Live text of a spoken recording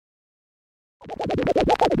We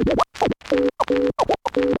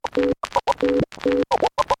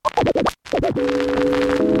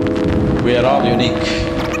are all unique,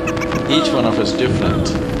 each one of us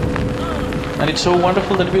different, and it's so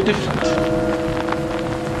wonderful that we're different.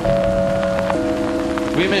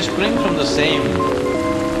 We may spring from the same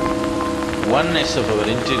oneness of our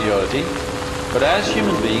interiority, but as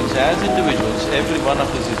human beings, as individuals, every one of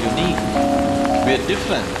us is unique. We are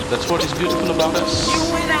different, that's what is beautiful about us.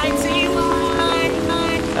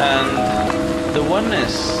 And the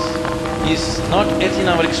oneness is not yet in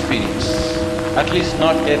our experience, at least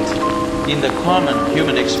not yet in the common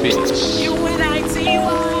human experience.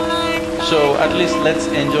 So at least let's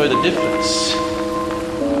enjoy the difference.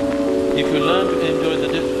 If you learn to enjoy the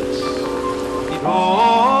difference…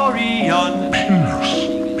 Dorian Pearce.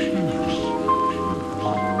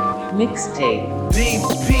 Mixtape. These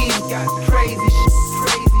beats got crazy shit,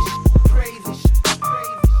 crazy shit, crazy shit, crazy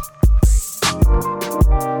shit.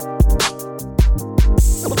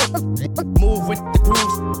 Move with the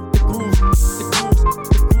grooves, the grooves, the grooves,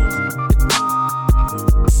 the grooves, the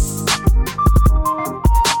grooves.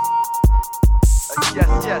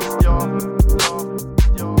 Yes, yes, y'all.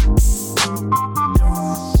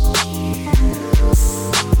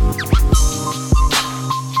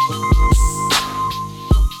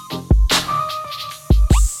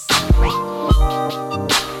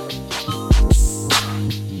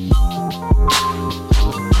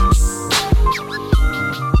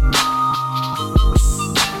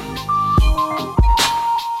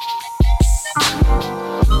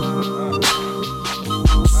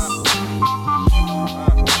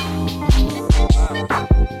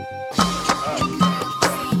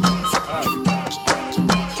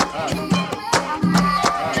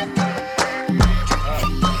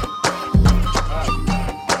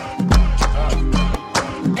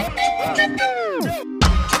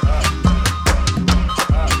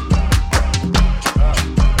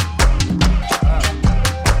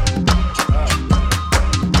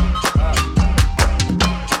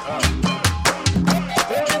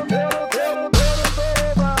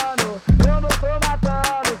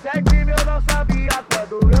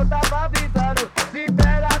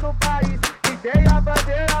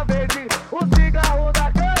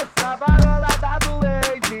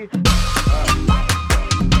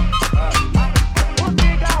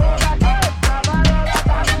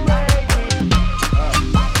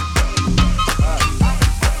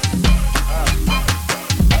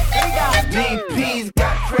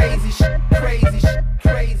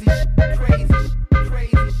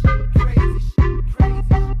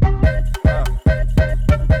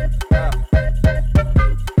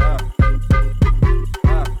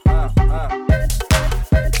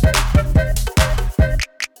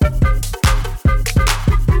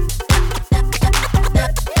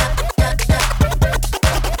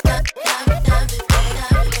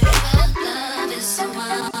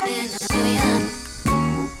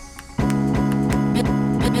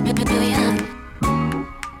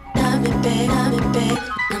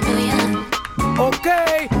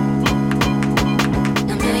 Okay.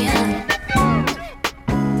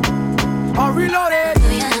 I'm reloaded.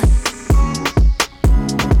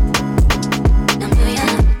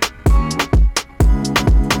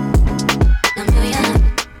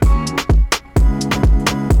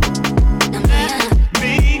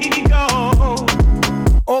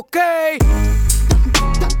 Okay.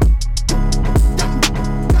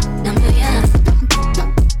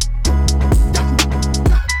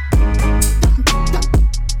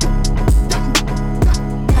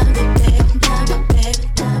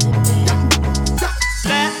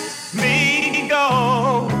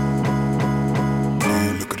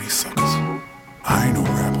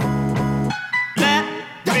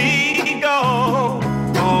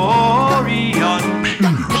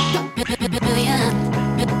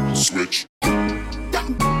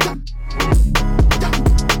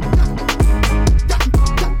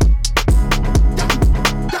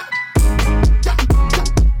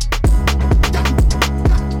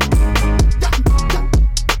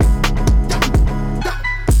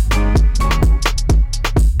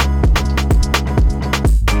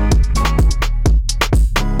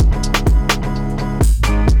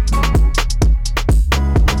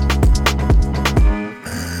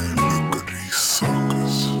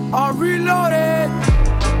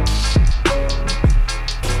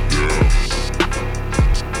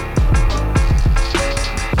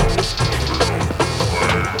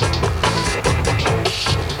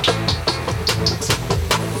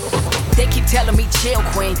 chill,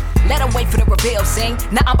 queen. Let them wait for the reveal, sing.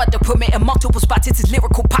 Now I'm about to put me in multiple spots. It's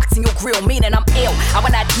lyrical pox in your grill, meaning I'm ill. I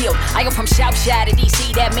will not yield. I am from Southside of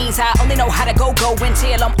DC. That means I only know how to go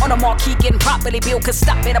until I'm on a marquee getting properly built. Cause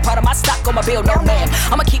stop being a part of my stock on my bill, no man.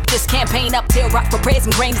 I'ma keep this campaign up till rock for prayers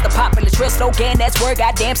and grains. The popular trill slogan, that's word,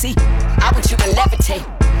 goddamn, see. I want you to levitate.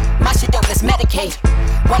 My shit don't, let's medicate.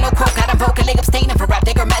 One no quote, got I'm vocally abstaining for rap,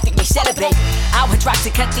 they grammatically celebrate. I would try to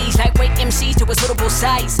cut these lightweight MCs to a suitable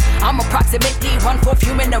size. I'm approximately 1/4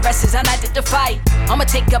 human, the rest is unidentified. I'ma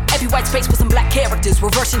take up every white space with some black characters,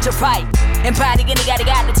 reversing to fight. Embodying any guy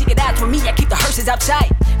to take it out for me, I keep the hearses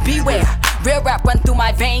outside. Beware, real rap run through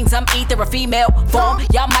my veins, I'm either a female form.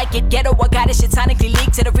 Y'all might get ghetto, I got this shit sonically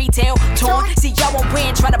leaked to the retail torn. See, y'all won't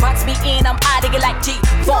win, trying to box me in, I'm out of it like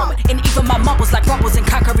G-Form. And even my mumbles like rumbles in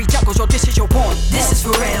concrete jungles, yo, this is your porn. This is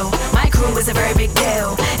for real, my crew is a very big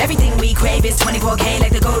deal. Everything we crave is 24K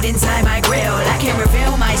like the gold inside my grill. I can't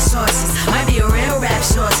reveal my sources, might be a real rap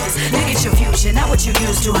sources. Look at your future, not what you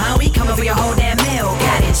used to, how we come over your whole damn meal.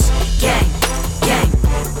 Got it, gang, gang,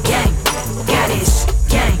 gang, got it,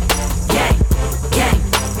 gang, gang, gang,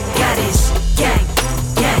 got it, gang,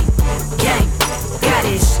 gang, gang, got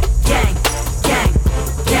it, gang, gang,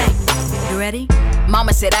 gang. You ready?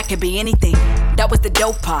 Mama said I could be anything, that was the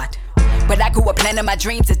dope part. But I grew up planning my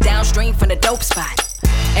dreams is downstream from the dope spot.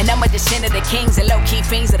 And I'm a descendant of the kings and low-key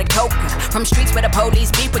fiends of the coca. From streets where the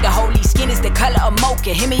police beat with the holy skin is the color of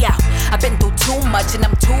mocha. Hear me out, I've been through too much and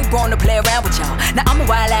I'm too grown to play around with y'all. Now I'm a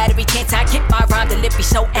wild lad every chance I kick my rhyme, the lip be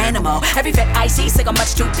so animal. Every vet I see sick of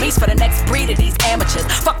much too please for the next breed of these amateurs.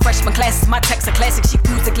 Fuck freshman classes, my texts are classic. She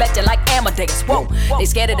music legend like Amadeus. Whoa, they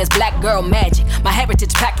scared of this black girl magic. My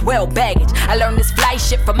heritage packed well baggage. I learned this fly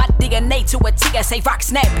shit from my DNA to a TSA rock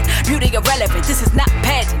snapping. Beauty irrelevant, this is not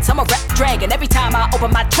pageants. I'm a rap dragon. Every time I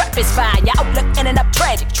open my trap is fine. Your outlook ending up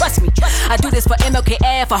tragic. Trust me, I do this for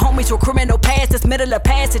MLKF, for homies who criminal past. This middle of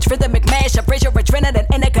passage, rhythmic mash, a bridge of adrenaline,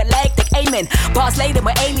 intergalactic. Amen. Bars laden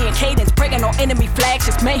with alien cadence, praying on enemy flags,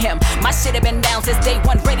 just mayhem. My shit have been down since day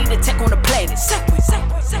one, ready to take on the planet. Segway,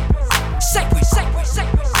 segway, segway, segway, segway,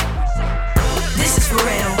 segway. This is for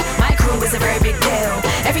real. My crew is a very big deal.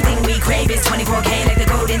 Everything we crave is 24K like the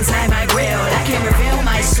gold inside my grill. I can't reveal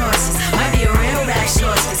my sources, might be a real rap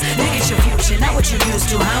sources. Look at your future, not what you used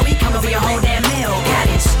to, how we come over your whole damn meal. Got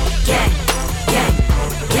it, gang, gang,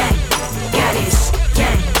 gang, got it,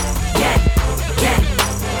 gang, gang, gang,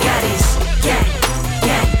 got it, gang,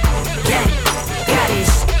 gang, gang, got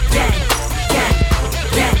it, gang, gang,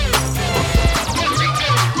 gang.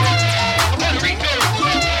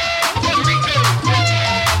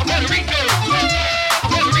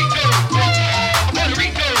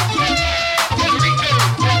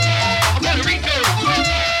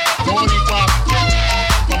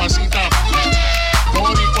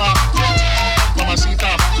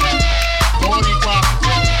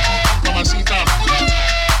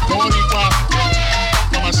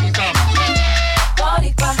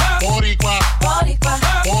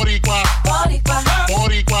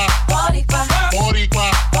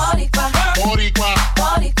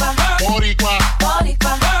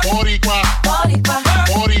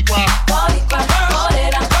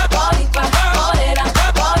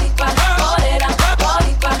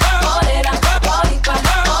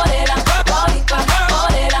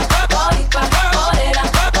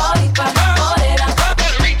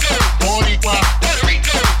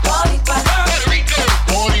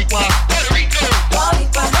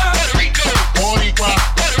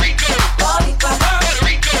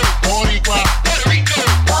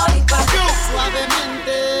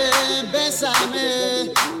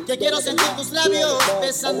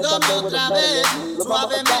 Otra vez,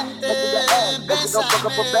 suavemente,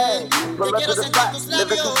 bésame. Te quiero sentir tus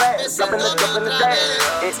labios besándome otra vez.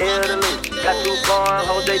 In Italy, got too far,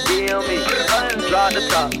 hoes they deal me. Draw the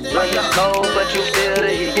top, run the cold, but you feel the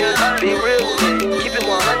heat. Be real with me, keep it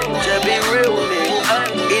 100, just be real with me.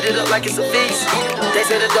 Eat it up like it's a feast. They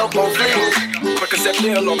say the dope won't flee. Percocet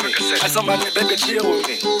chill on me. I saw my nigga, baby, chill with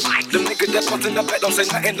me. Them niggas that pumped in the back don't say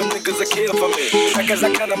nothing. Them niggas a kill for me. I guess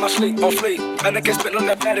I count on my sleep on fleek. Man, I can spit on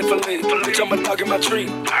that patty for me. Bitch, I'm a dog in my tree.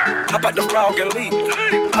 Hop out the frog and leave.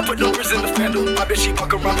 I put the wrist in the fender. My bitch, she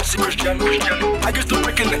walk around and she Cristiano. I used to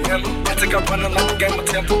break in the handle. I think I'm running like a game of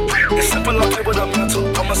temple. It's simple, I play with a mental.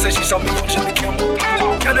 I'ma say she saw me on Jimmy Kimmel.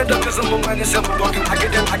 Count it up cause I'm a money simple. Walking, I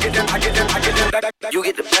get them, I get them, I get them, I get them. You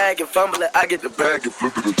get the bag and fumble it, I get the bag and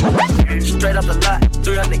flip it and tumble it. Straight off the lot,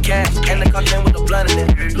 300 cash, and the car came with a blunt in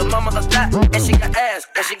it. Lil' mama a thot, and she got ass,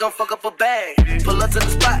 and she gon' fuck up a bag. Pull up to the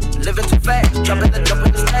spot, living too fast, dropping the jump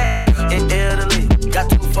in the stash. In Italy, got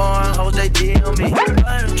too foreign hoes, they deal me.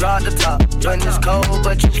 Draw the top, join this cold,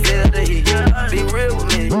 but you feel the heat. Be real with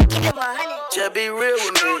me. Just be real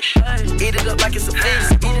with me. Eat it up like it's a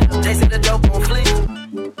feast. They say the dope on fleek.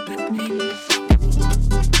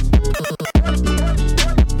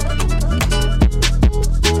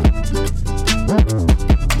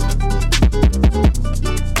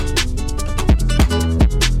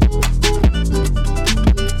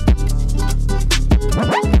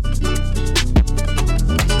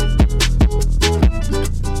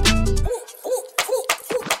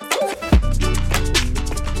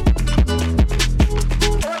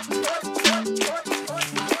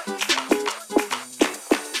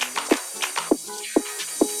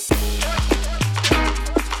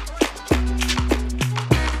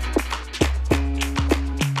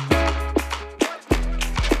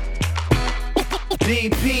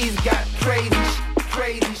 DP's got crazy,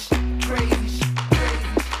 crazy, crazy,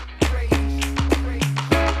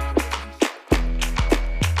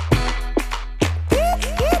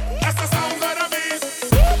 That's the sound of the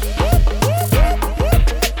beast.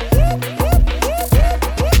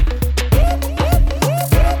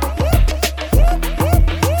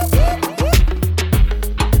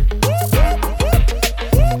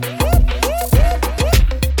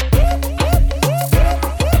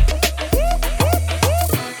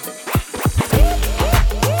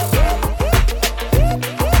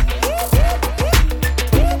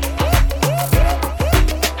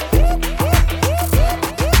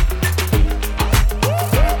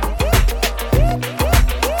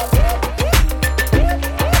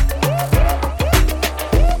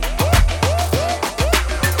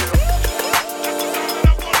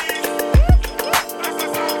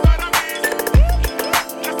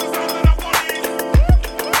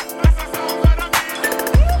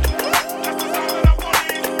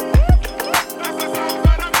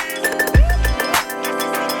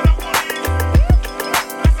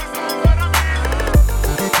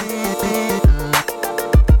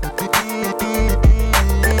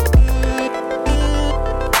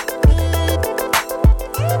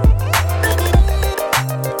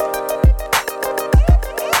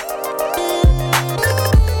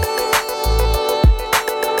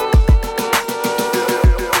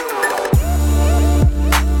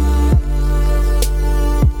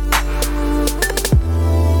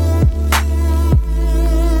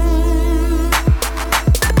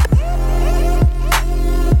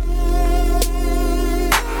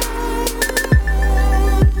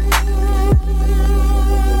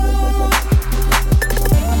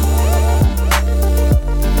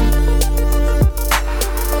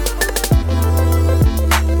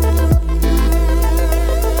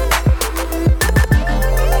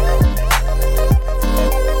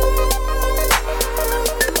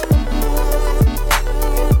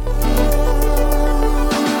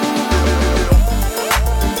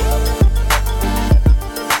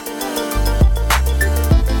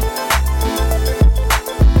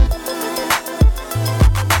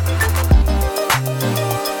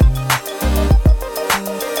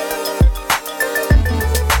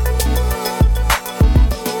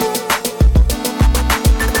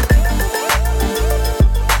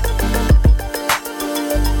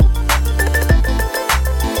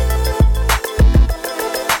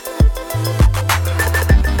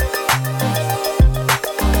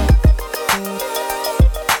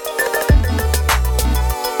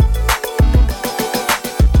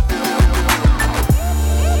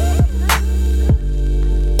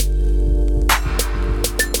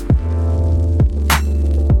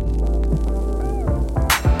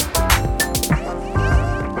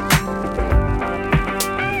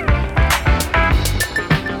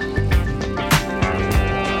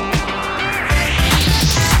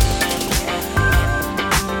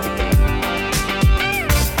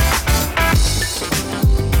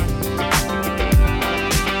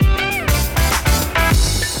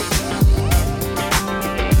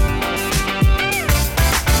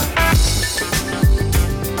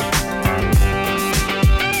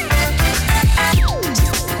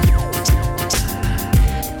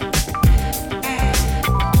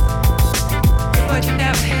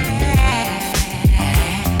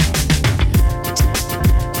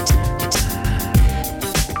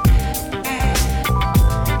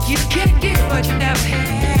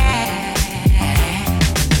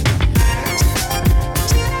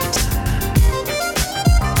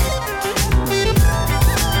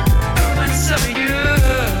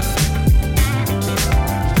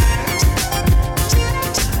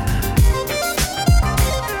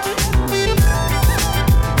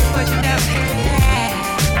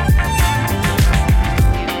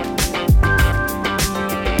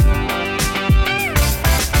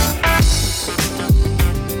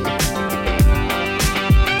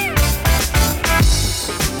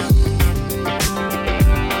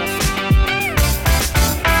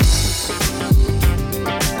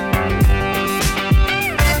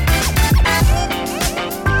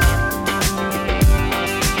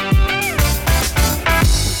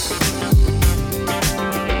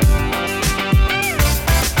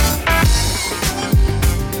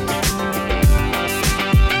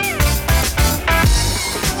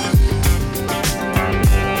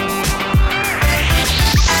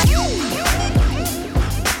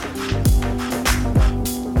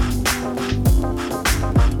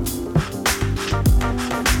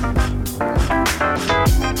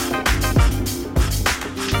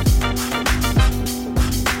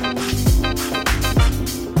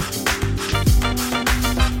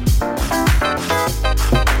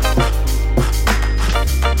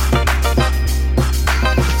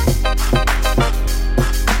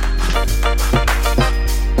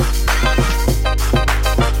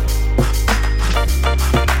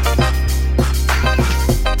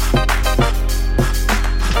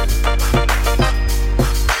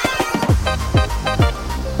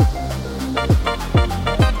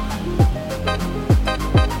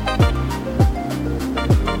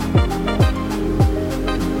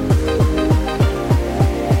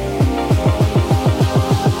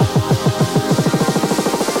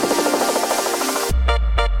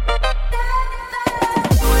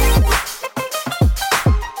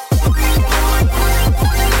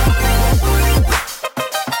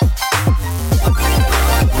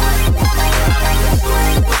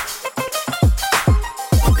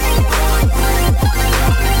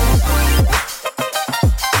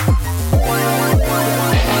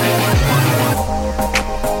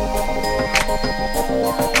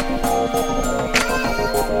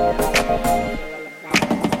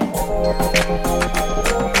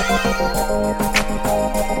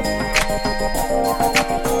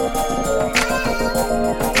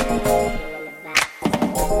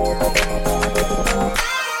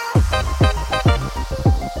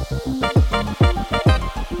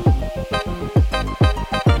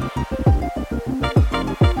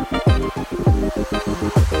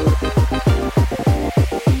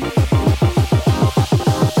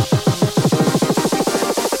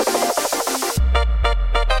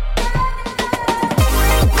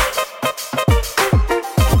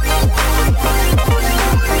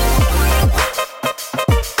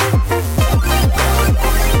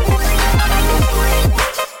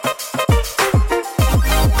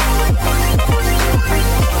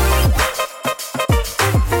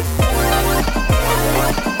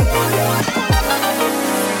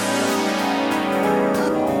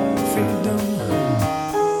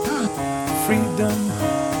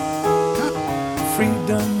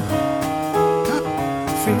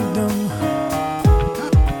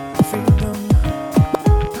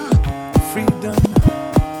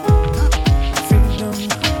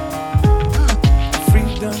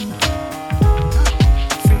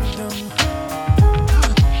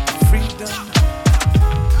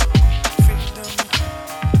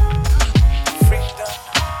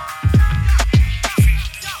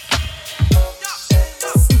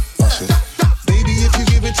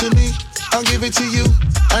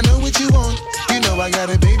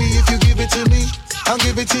 I'll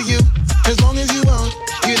give it to you as long as you want.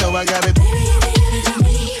 You know I got it. Baby, if you give it to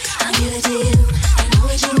me, I'll give it to you. I know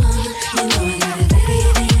what you want. You know I got it. Baby,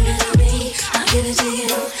 if you give it to me, I'll give it to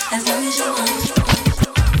you as long as you want.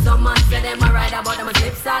 Some man say them a ride about them a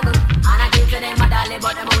slip saddle, and I keep say them a dolly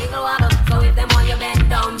but them a wiggle waggle. So if them want you bend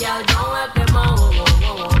down, girl, don't help them out.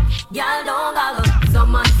 Girl, don't goggle.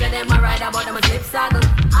 Some man say them a ride about them a slip saddle,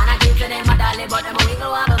 and I keep say them a dolly but them a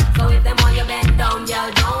wiggle waggle. So if them want you bend down, girl,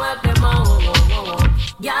 don't help them out.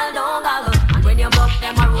 Girl, don't goggle. And when you buck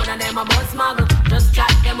them a road and them a bus smuggle, just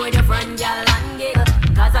chat them with your friend, girl, and giggle.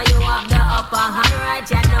 Cause you have the upper hand right,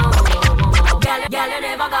 you know. Girl, you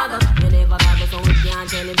never goggle. You never goggle, so we can't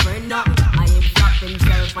tell him friend nothing. I him flop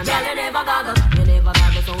himself and girl, you never goggle. You never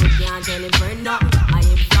goggle, so we can't tell him friend nothing. I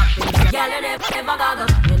him flop himself. Girl, you never goggle.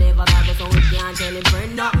 You never goggle, so we can't tell him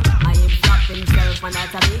friend nothing. I him flop himself and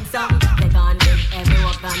that's a big something. Take on them every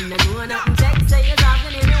walk and the do nothing. Check say you're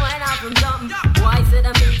talking if you went out from something. Boy, say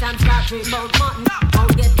the meat and start treat about mutton.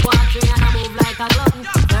 Don't get watery and I move like a glutton.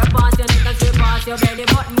 They're past your neck and straight past your belly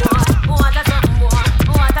button, boy. What a something, boy.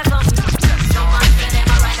 What a something. Some man say them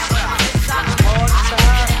a ride about my six saddle. And I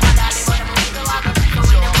say them a dolly but them a wiggle waggle. So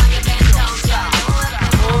when they want you bend down, girl, don't let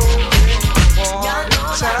them go. Girl,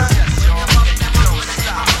 don't let them go. You fuck them a road and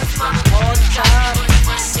them a bus man. Chat with your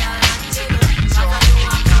friend, girl, and jiggle. Cause I do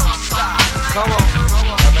have the upper hand right. Come on.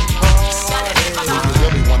 If you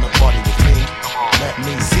really wanna party with me, let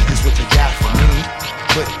me see just what you got for me.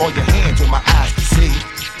 Put all your hands where my eyes can see.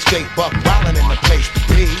 Straight buck wildin' in the place to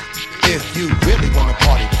be. If you really wanna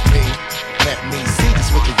party with me, let me see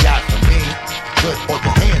just what you got for me. Put all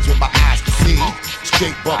your hands where my eyes can see.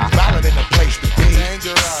 Straight buck wildin' in the place to be.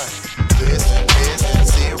 Dangerous. This is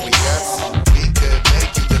serious. We could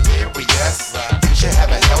make you delirious. You should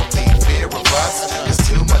have a healthy fear of us. There's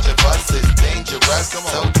too much of us, it's dangerous.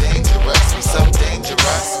 So dangerous, we so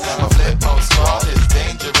dangerous. My flip phone squad is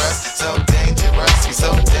dangerous. So dangerous, we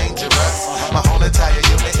so dangerous. My whole entire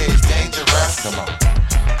unit is dangerous. Come on.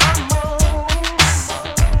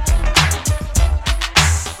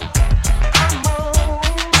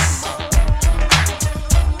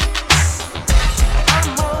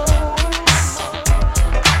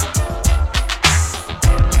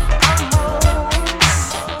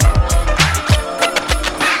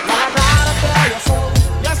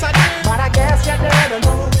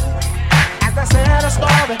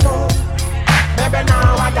 Maybe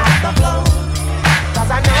now I got the flow, 'cause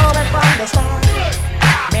I know it from the start.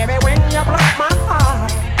 Maybe when you broke my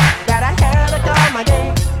heart, that I had to come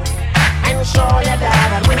again and show you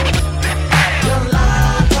that I win. You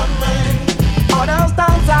lied to me. All those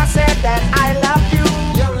times I said that I love you.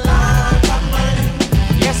 You lied to me.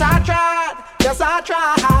 Yes, I tried. Yes, I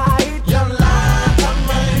tried. You lied to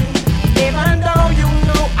me. Even though you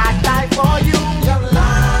knew I'd die for you. You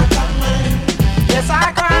lied to me. Yes,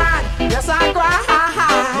 I cried. Yes, I cried.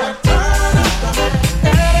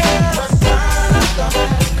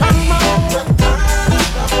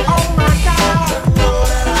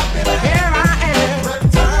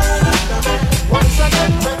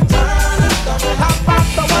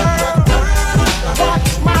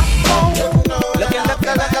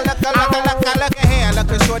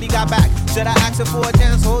 Shorty got back. Should I ask her for a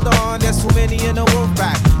dance? Hold on, there's too many in the wolf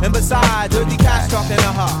pack. And besides, dirty cats talking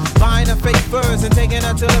to her, buying her fake furs and taking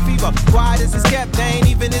her to the fever. Quiet as it's kept, they ain't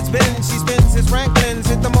even it's been. She spends his Franklins,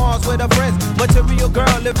 hit the malls with her friends. Material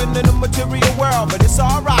girl living in a material world, but it's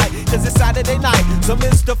alright, 'cause it's Saturday night. So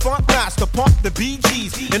Mr. Funk Master, pump the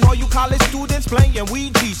BGs. And all you college students playing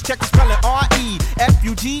Ouija's. Check the spelling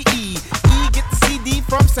REFUGE. Get the CD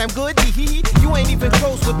from Sam Goody. You ain't even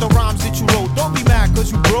close with the rhymes that you wrote. Don't be mad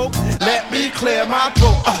 'cause you broke. Let me clear my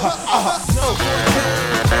throat.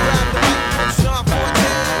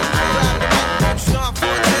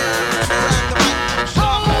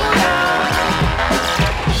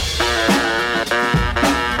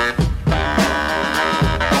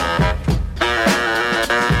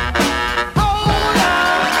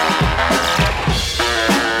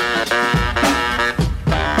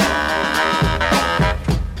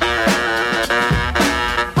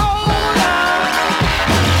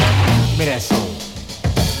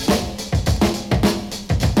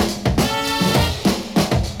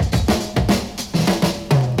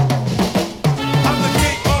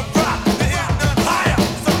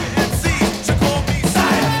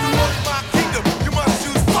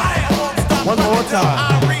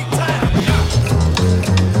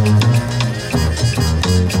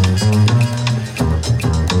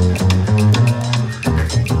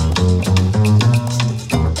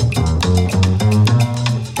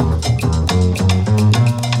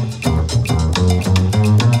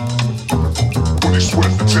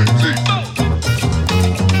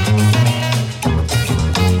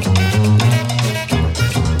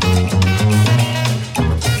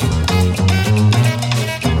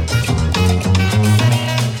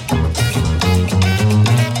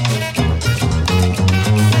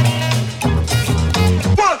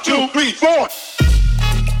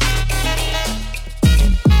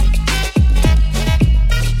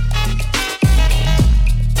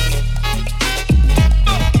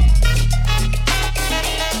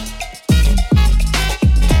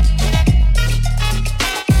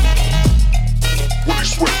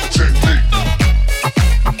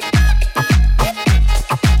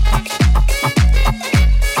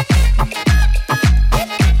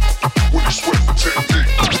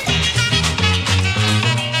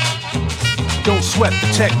 Don't sweat the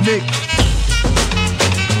technique.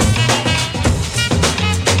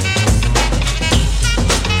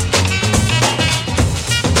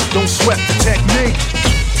 Don't sweat the technique.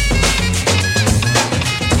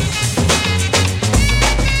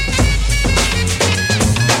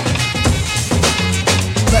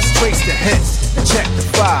 Let's trace the hits and check the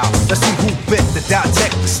file. Let's see who bit the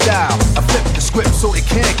dissect the style. I flip the script so it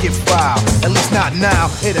can't get filed. At least not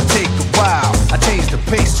now, it'll take a while. I change the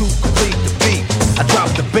pace to complete the beat. I drop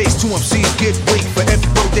the bass to MCs get weak. For every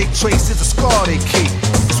road they trace is a scar they keep.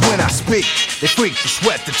 It's when I speak, they freak to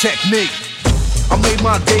sweat the technique. I made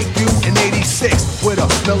my debut in '86 with a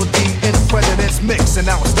melody in the president's mix, and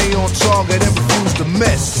now I stay on target and refuse to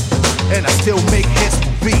miss. And I still make hits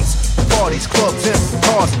for beats, parties, clubs, and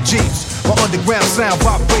cars and jeeps. My underground sound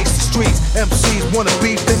vibrates the streets. MCs wanna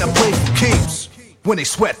beef, then I play for keeps. When they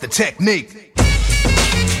sweat the technique.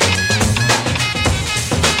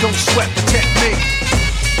 Don't sweat the technique.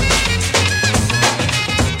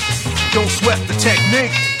 Don't sweat the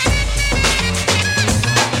technique.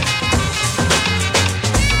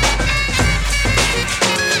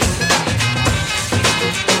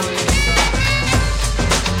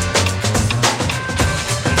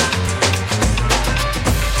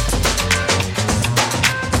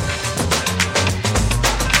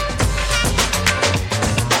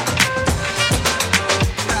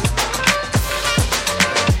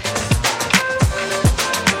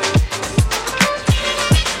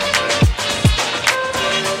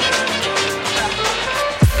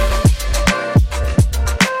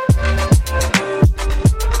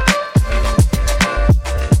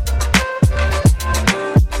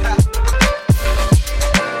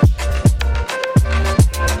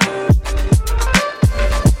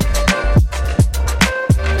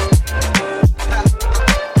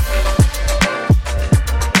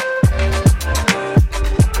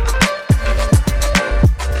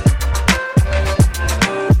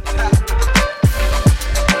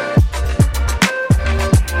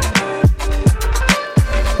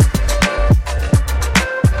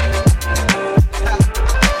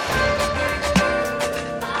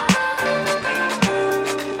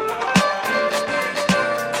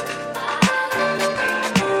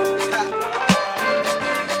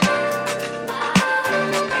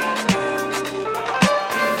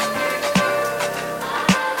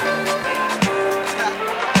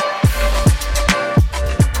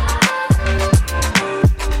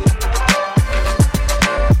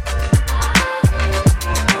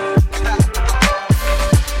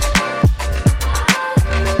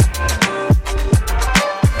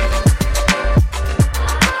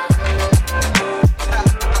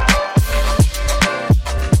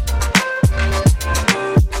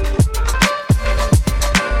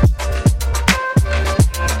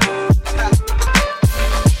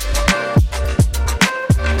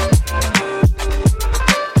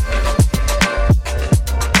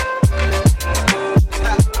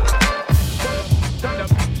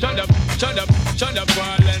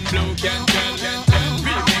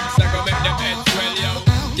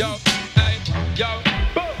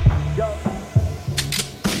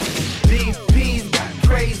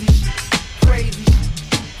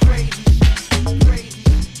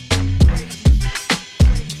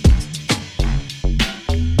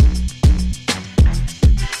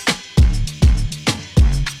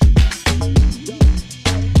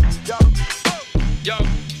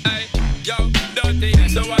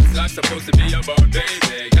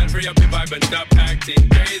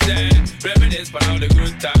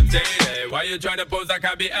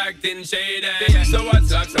 Acting shady. So what's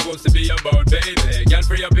that supposed to be about, baby? Girl,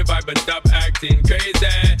 free up your vibe and stop acting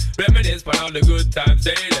crazy. Reminisce for all the good times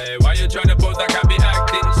daily. Why you trying to pose like I be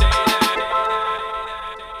acting shady?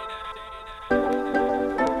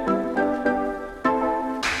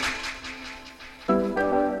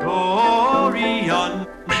 Dorian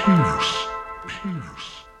Pearce.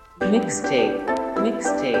 Mixtape.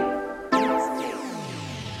 Mixtape.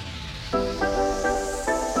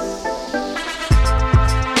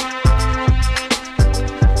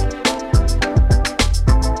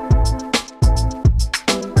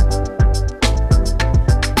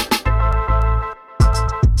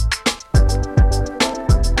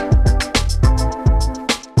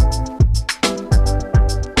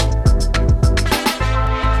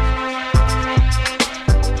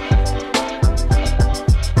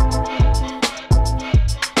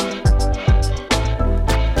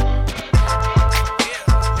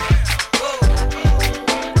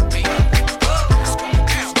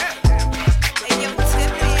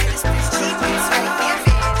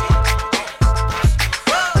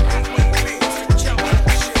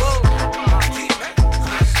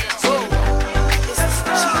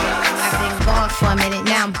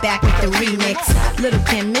 I'm back with the remix. Little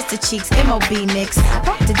Kim, Mr. Cheeks, MOB mix.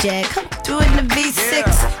 Pump the jag, come through in the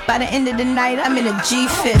V6. By the end of the night, I'm in a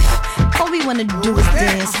G5. All we wanna do is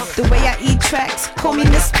dance. The way I eat tracks, call me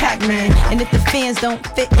Miss Pac-Man. And if the fans don't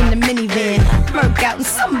fit in the minivan, murk out in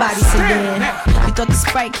somebody's sedan. You thought the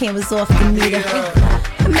Sprite can was off the meter.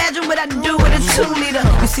 Imagine what I do with a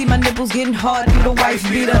 2-liter. You see my nipples getting hard through the wife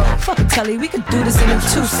beater. Fuck a telly, we could do this in a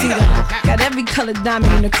 2-seater. Got every color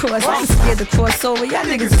diamond in the cross. I ain't scared to cross over, y'all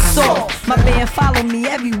niggas are soft. My band follow me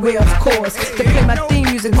everywhere, of course. To play my theme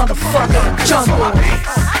music, motherfucker, jump on.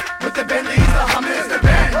 With the Bentleys, the Hummers, the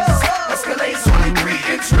Benz. Escalade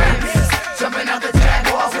 23-inch rims. Jumping out the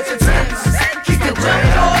Jaguars with the Timbs. Keep it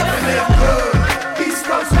jumping off and live good. East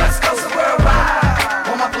Coast, West Coast, and worldwide.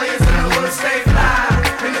 All my players in the hood stay fly.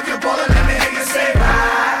 And if you're ballin', let me hear you say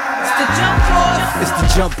bye. It's the jump off. It's the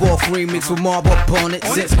jump off remix with Marv up on it.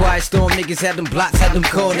 Since Quiet Storm niggas had them blocks, had them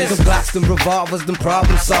corners. Them blocks, them revolvers, them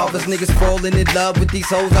problem solvers. Niggas falling in love with these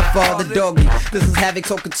hoes, I fall the doggy. This is Havoc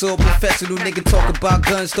talking to a professional nigga. Talk about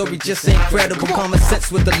gun story, just incredible. Common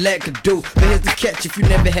sense what the leg could do. But here's the catch, if you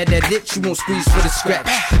never had that itch, you won't squeeze for the scratch.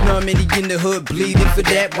 Know how many in the hood bleeding for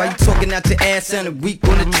that? Why you talking out your ass sounding weak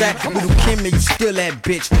on the track? Little Kim, you still that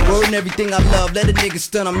bitch. Rolling everything I love, let a nigga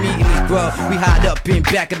stun on me in his grub. We hide up in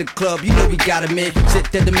back of the club, you know we got him in.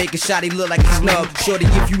 Sit there to make a shot, he look like a snub. Shorty,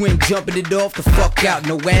 if you ain't jumping it off, the fuck out.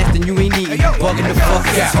 No ass, then you ain't eating, bugging the fuck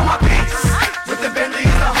out. With the Bentleys,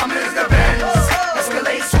 the Hummers, the Benz.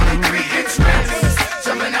 Escalade 23-inch rims.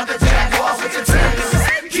 Jumping out the Jaguars with the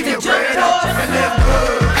Timbs. Keep your bread up and live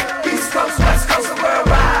good. East Coast, West Coast, and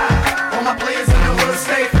worldwide. All my players in the hood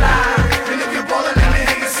stay fly. And if you're ballin', let me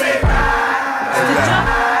hear you say bye. It's the jump.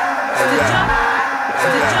 It's the jump.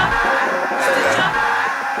 It's the jump. It's the jump.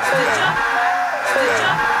 It's the jump. It's the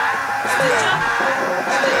jump. It's the jump.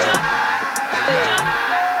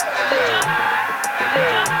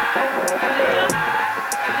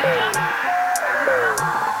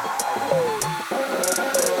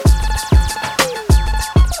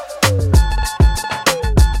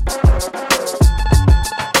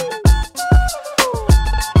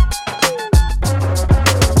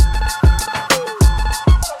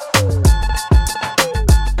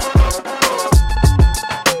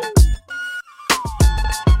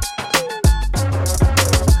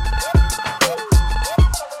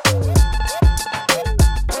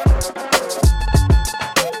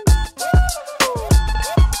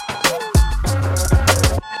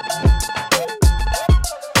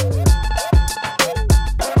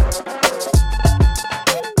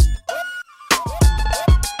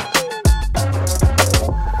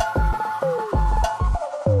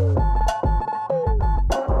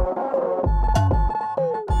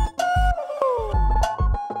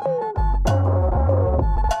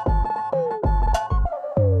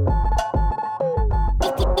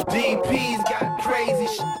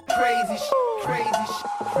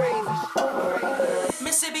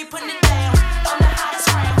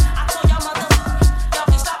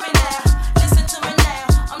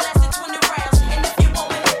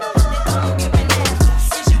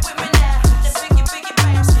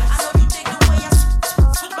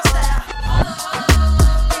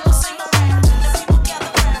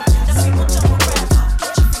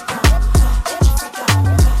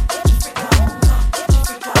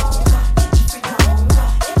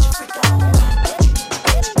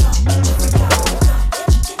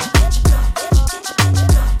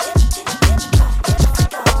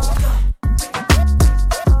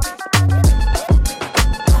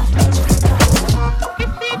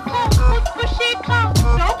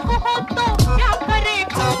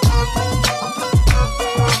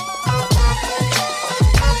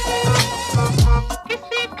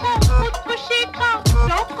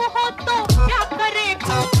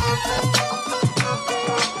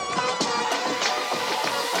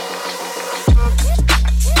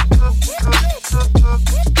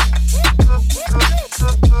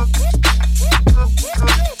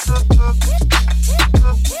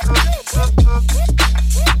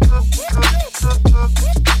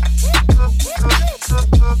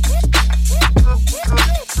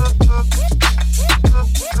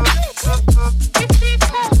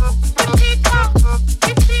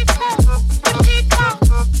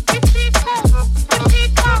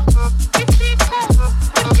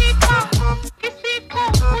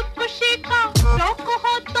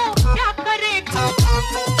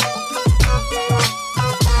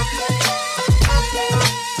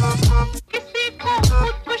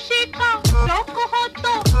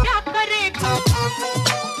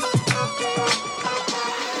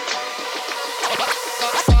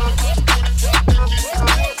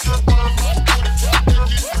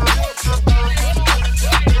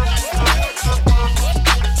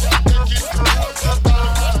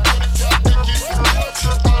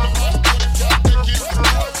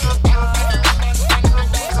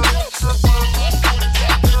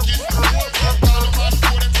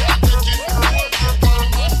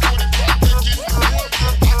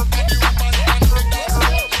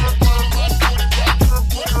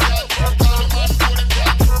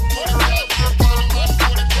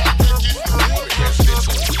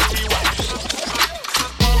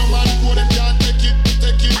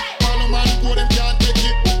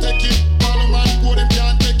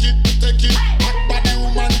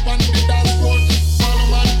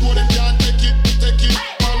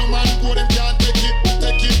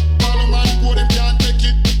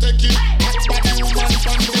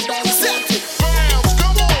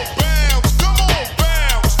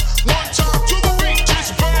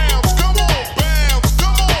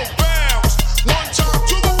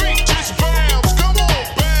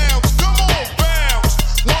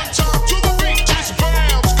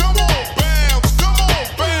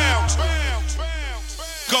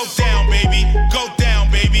 down, baby, go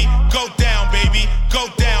down, baby, go down, baby, go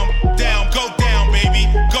down, down, go down, baby,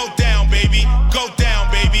 go down, baby, go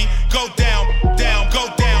down, baby, go down, down, go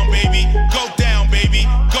down, baby, go down, baby,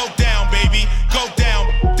 go down, baby, go down,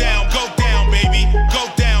 down, go down, baby, go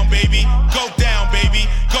down, baby, go down, baby,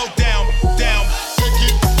 go down, down.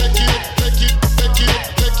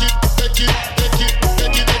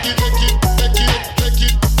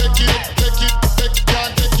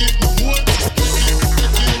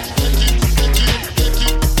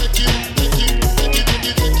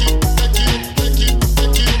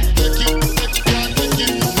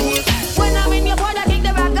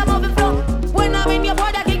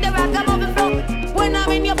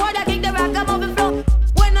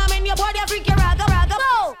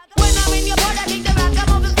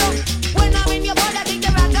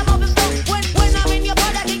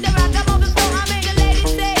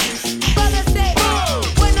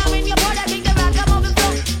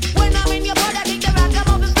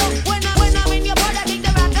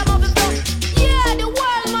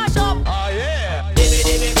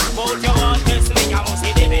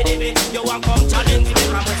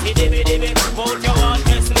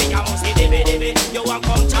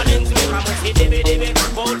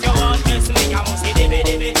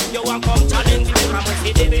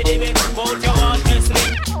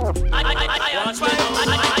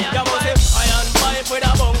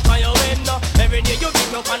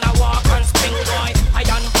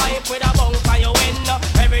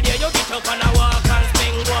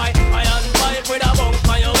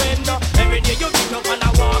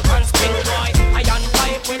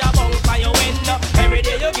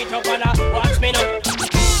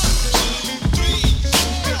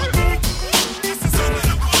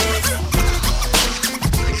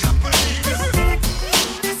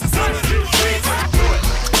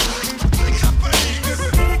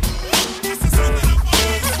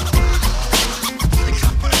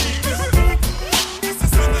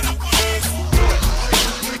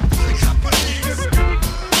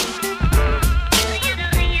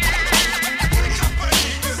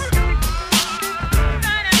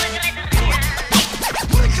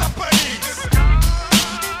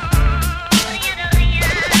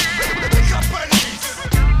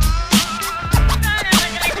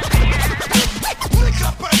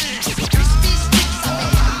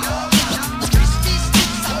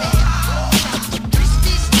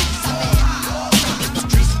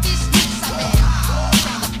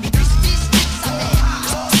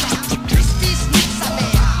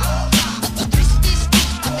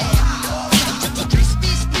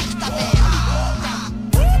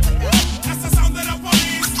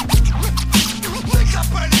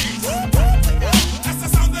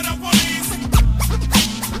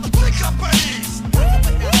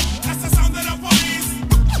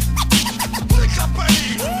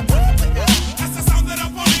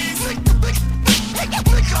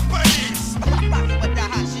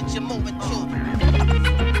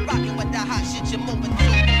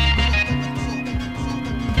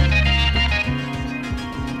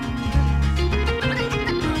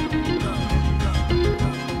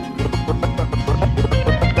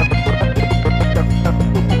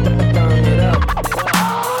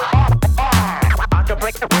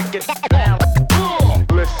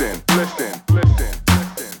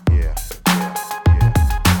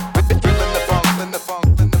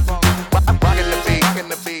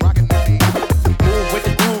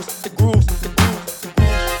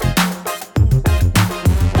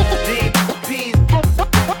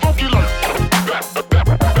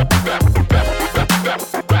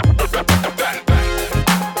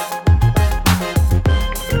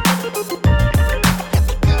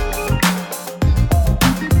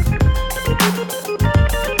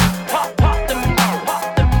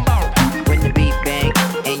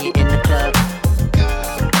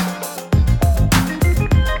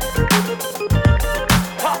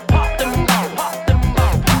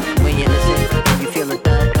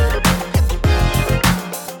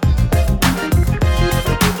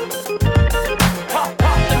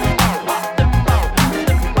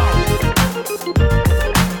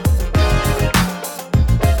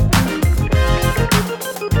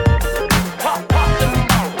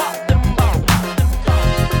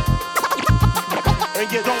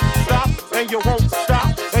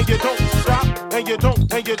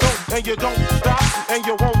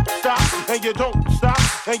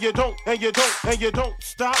 And you don't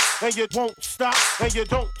stop, and you won't stop, and you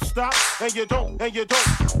don't stop, and you don't, and you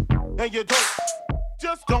don't, and you don't,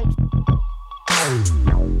 just don't.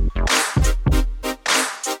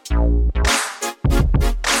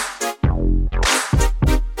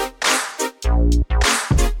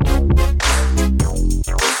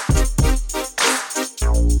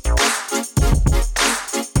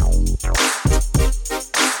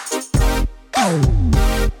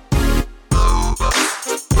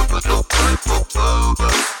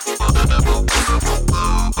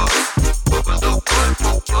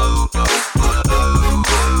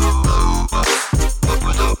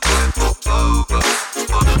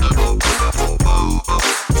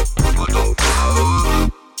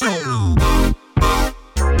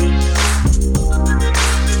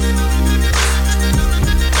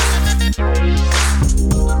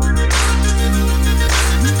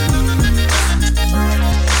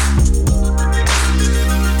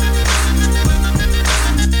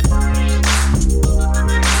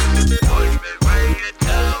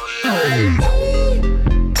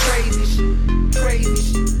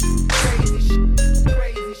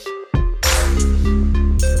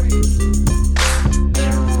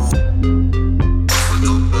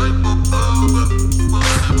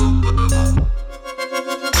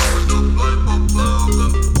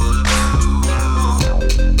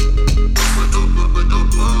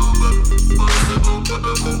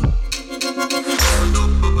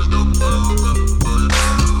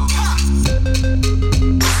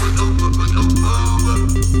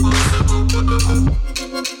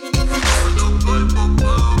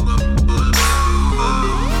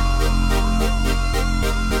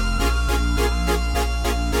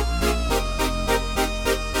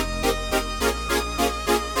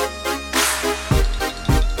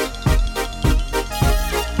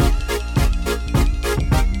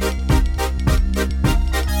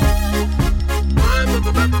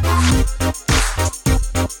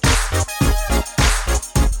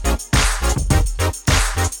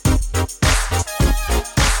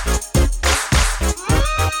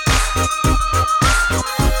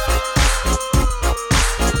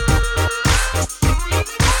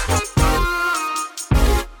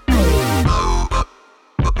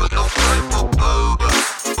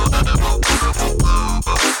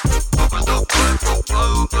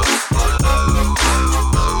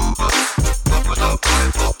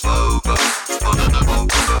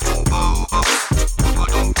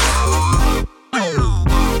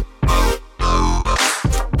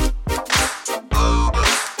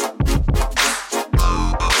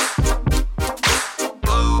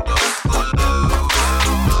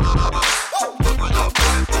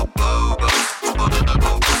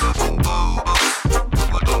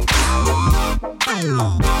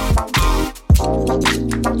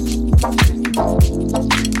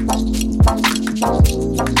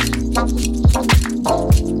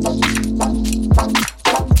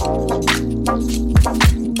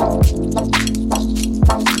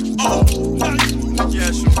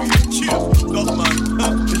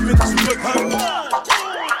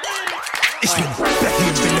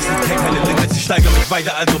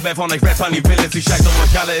 weiter, also wer von euch Rappern die Wille? Sie scheißt auf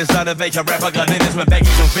euch alle, ist leider welcher Rapper gerade in ist mit Baggy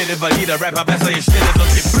und Fille, weil jeder Rapper besser hier still ist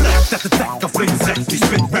und ihr blöd. Das ist Tag auf links, rechts, ich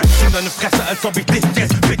spit Raps in deine Fresse, als ob ich dich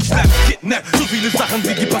jetzt bitch slap, kidnap. So viele Sachen,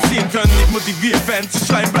 die passieren können, ich motiviere Fans zu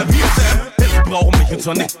schreien, bleib hier, Sam. Hilfe brauchen mich und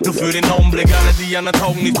zwar nicht nur für den Augenblick. Alle, die an der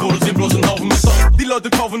taugen, nicht produzieren bloß einen Haufen Mist. Die Leute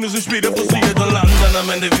kaufen nur so später frustriert und landen dann am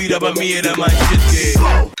Ende wieder bei mir, der mein Shit geht.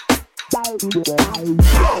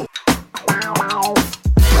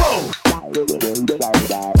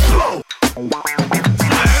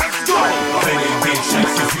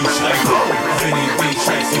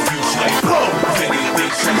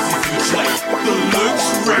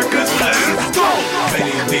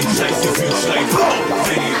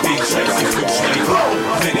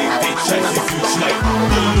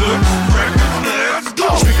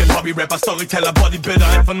 Rapper, Storyteller, Bodybuilder,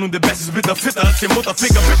 einfach nur der beste, bitter, fitter als ihr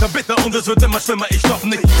Mutterficker, bitter und es wird immer schlimmer, ich glaub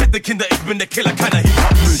nicht. Bitte Kinder, ich bin der Killer, keiner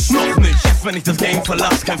Hip-Hop mich, noch nicht. Erst wenn ich das Game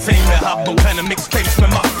verlass, kein Fame mehr hab und keine Mixtapes mehr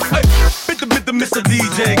mach. Hey, bitte, Mr.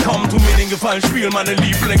 DJ, komm, tu mir den Gefallen, spiel meine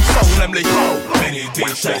Lieblingssong, nämlich wenn ihr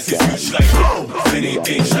den Scheiß hier fühlt, schreit wenn ihr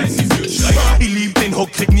den Scheiß hier fühlt, schreit. Ich lieb den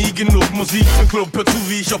Hook, krieg nie genug Musik für Club, hör zu,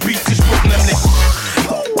 wie ich auf Beats gespuckt, nämlich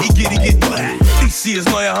ich see is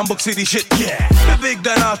neue Hamburg City shit, yeah. Beweg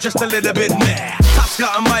dein Arsch just a little bit, nah.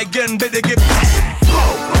 Taska am Mic, bitte gib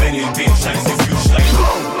wenn ihr den Scheiß hier fühlt, schreit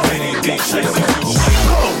wenn ihr den Scheiß hier fühlt, schreit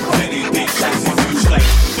wenn ihr den Scheiß hier fühlt, schreit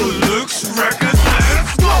Deluxe Records,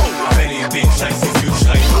 let's go! Wenn ihr den Scheiß hier fühlt,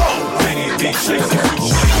 schreit wenn ihr den Scheiß hier fühlt,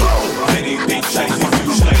 schreit wenn ihr den Scheiß hier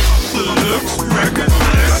fühlt, schreit Deluxe Records,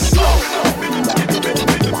 let's go!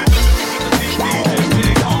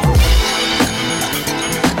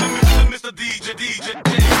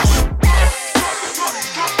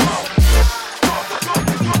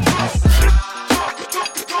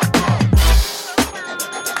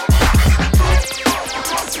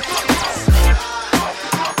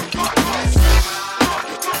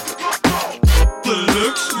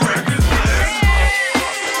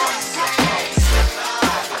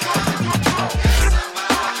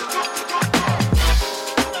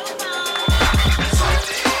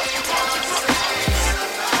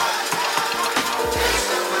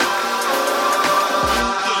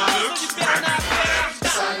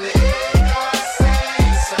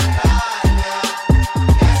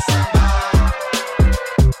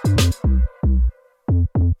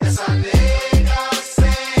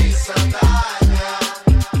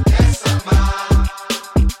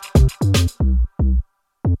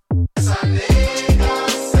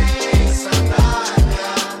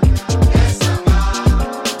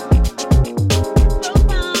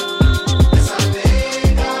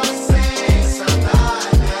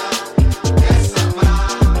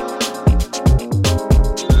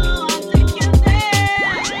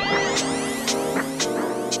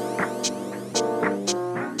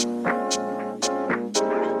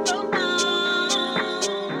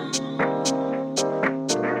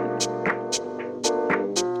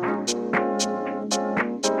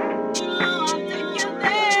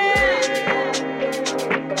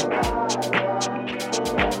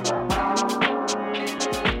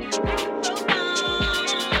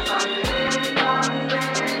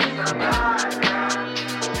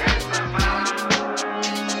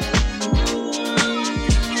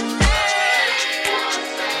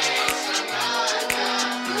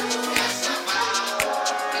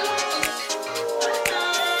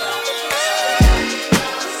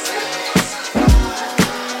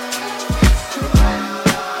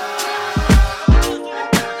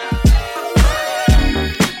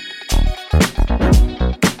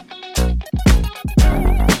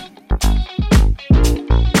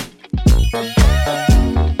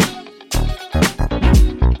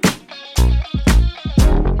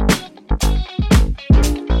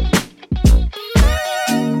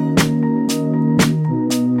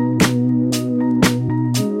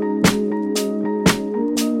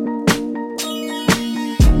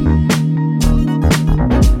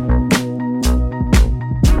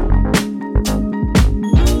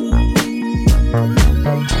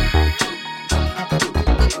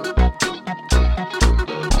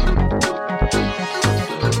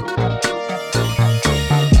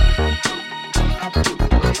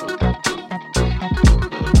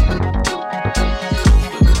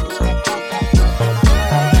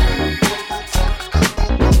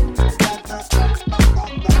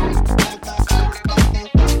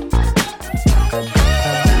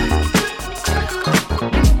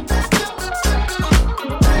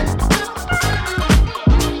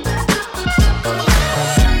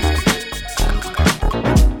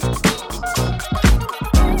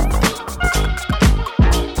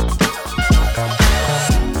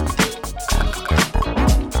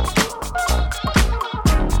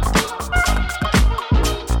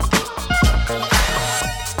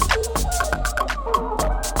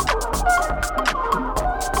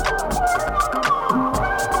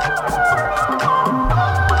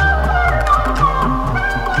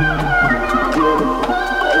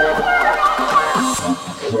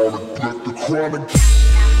 wanna.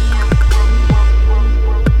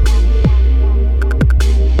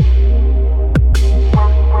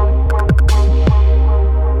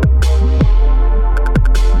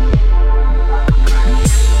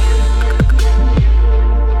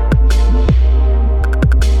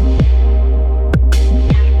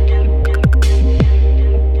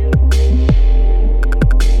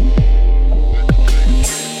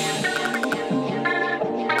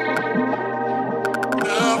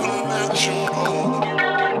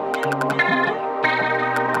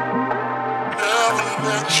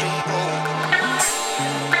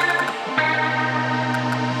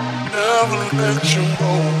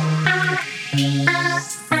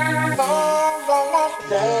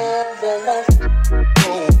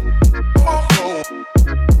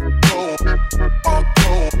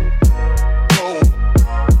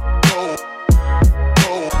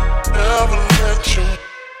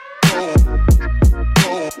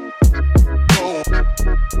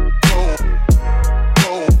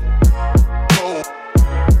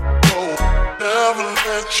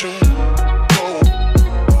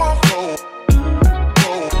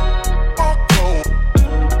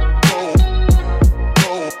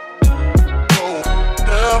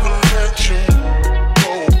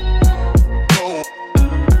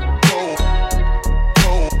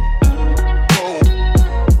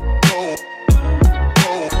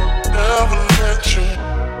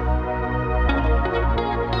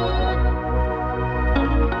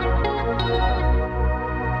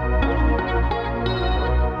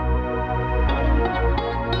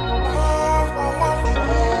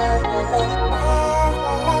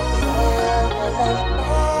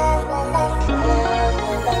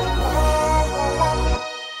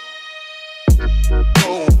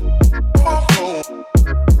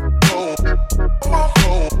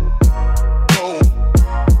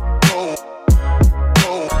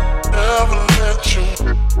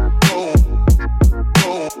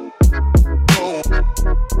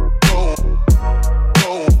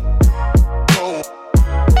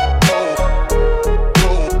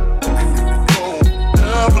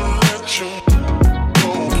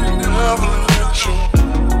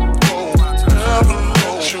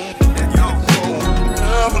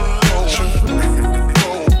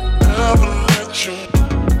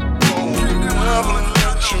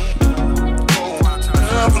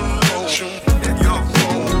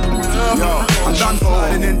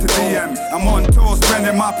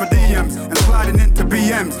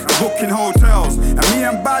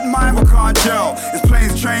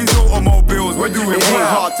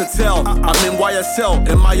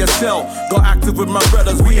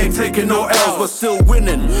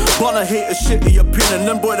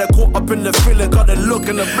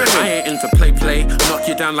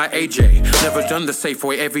 Like AJ, never done the safe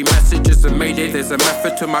way. Every message is a mayday. There's a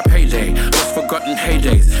method to my payday. Lost forgotten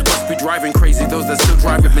heydays. Must be driving crazy. Those that still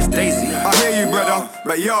drive with Miss Daisy. I hear you, brother,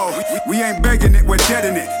 but yo, we ain't begging it. We're dead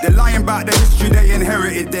in it. They're lying about the history they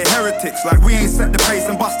inherited. They're heretics. Like we ain't set the pace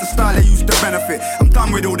and bust the style they used to benefit. I'm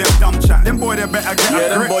done with all them dumb chat. Them boy, they better get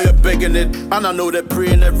a grip. Them boy are begging it, and I know they're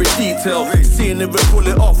praying every detail. Seeing if we pull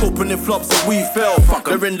it off, opening flops and we fell.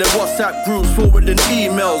 They're in the WhatsApp groups, forwarding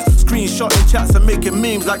emails, screenshotting chats and making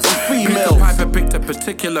memes like some females. Piper picked a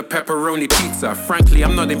particular pepperoni pizza. Frankly,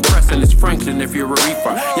 I'm not impressed, and it's Franklin if you're a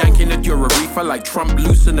reefer. Yanking at you're a reefer, like Trump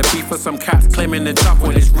loosen the beef for some cats claiming it's up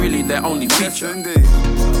when it's really their only feature.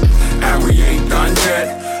 And we ain't done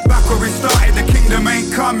yet. Back where we started, the kingdom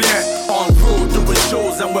ain't come yet. On road doing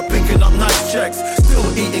shows and we're picking up nice checks.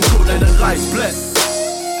 Still eating good and the life's blessed.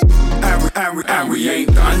 And we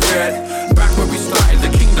ain't done yet. Back where we started,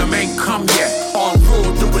 the kingdom ain't come yet. On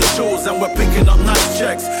road doing shows and we're picking up nice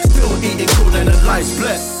checks. Still eating good and the life's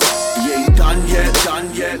blessed. We ain't done yet,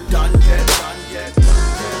 done yet, done yet, done yet.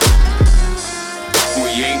 We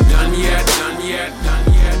ain't done yet, done yet,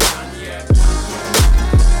 done yet, done yet.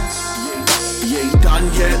 We ain't done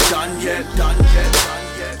yet, done yet, done yet, done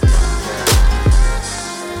yet.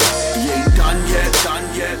 We ain't done yet, done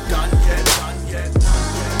yet, done yet, done yet.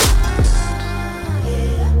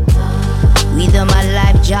 We the my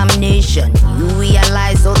life jam nation. You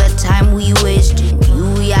realize all the time we wasting. You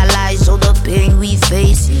realize all the pain we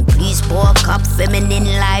facing. Please pour a cup feminine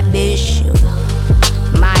libation.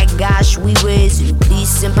 My gosh, we raising. Please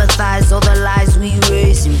sympathize all the lies we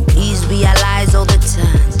raising. Please realize all the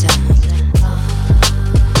time.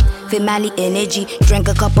 Family energy, drank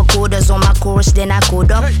a couple quarters on my chorus, then I code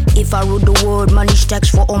up. If I rule the world, money stacks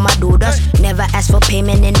for all my daughters. Never asked for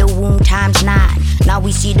payment in the womb times 9. Now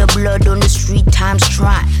we see the blood on the street times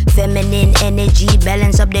try. Feminine energy,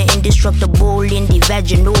 balance up the indestructible in the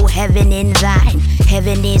vaginal. Heaven in thine,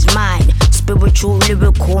 heaven is mine. spiritual,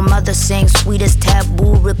 lyrical. Mother sang sweetest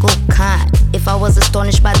taboo, lyrical kind. If I was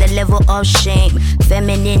astonished by the level of shame,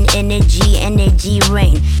 feminine energy, energy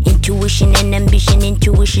reign. Intuition and ambition,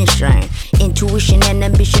 intuition shine. Intuition and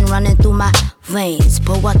ambition running through my veins.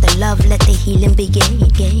 Pour out the love, let the healing begin.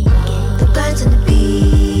 The birds and the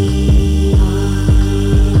bees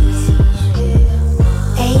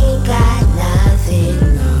ain't got nothing.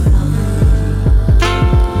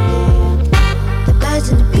 The birds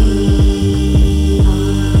and the bees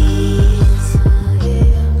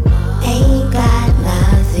ain't got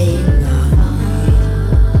nothing.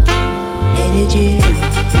 Energy.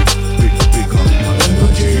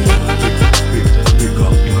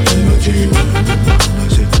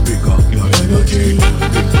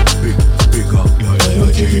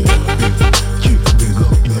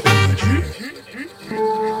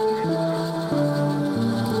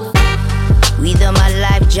 Rhythm of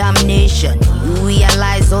life, jam nation. You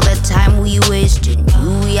realize all the time we wasting. You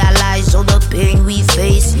realize all the pain we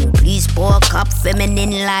facing. Please pour a cup,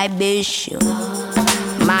 feminine libation.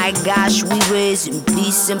 My gosh, we raising.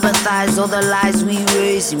 Please sympathize all the lies we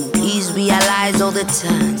raising. Please realize all the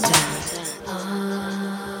time.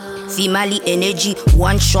 Female energy,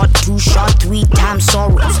 1 shot, 2 shot, 3 times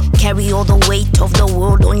sorrows. Carry all the weight of the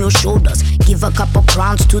world on your shoulders. Give a couple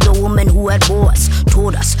crowns to the woman who had bore us.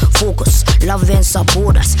 Told us, focus, love and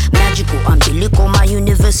support us. Magical, umbilical, my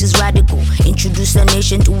universe is radical. Introduce the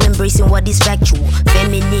nation to embracing what is factual.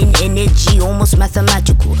 Feminine energy, almost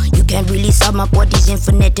mathematical. You can't really sum up what is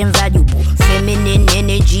infinite and valuable. Feminine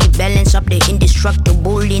energy, balance up the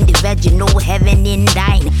indestructible in the vaginal, heaven in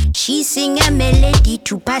thine. She sing a melody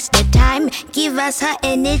to pass the time. Give us her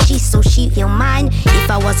energy so she feel mine. If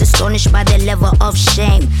I was astonished by the level of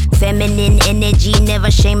shame, feminine energy,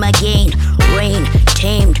 never shame again. Rain,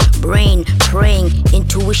 tamed, brain, praying.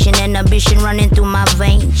 Intuition and ambition running through my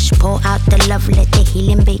veins. Pour out the love, let the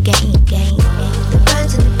healing begin. The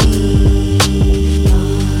birds and the bees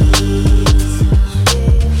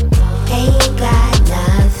ain't got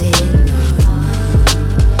nothing.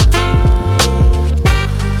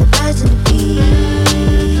 The birds and the bees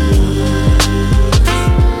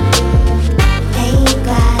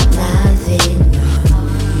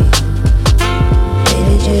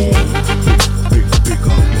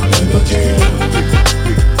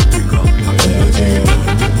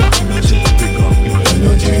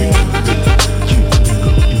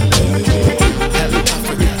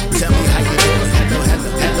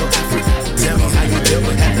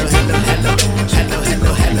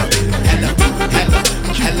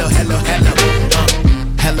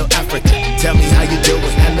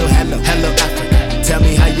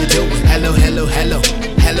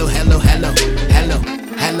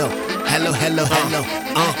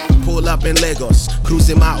Pull up in Lagos,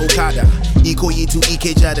 cruising my Okada. Ikoyi to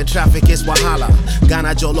Ikeja, the traffic is Wahala.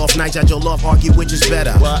 Ghana Jollof, Niger Jollof, argue which is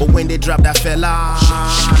better. But when they drop that fella,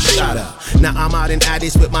 shut up. Now I'm out in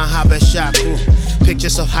Addis with my Habesha crew.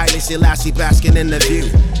 Pictures of Haile Selassie basking in the view.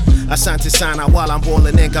 Asante Sana while I'm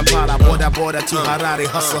balling in Kampala. Border to Harare,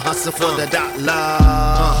 hustle for the dollar.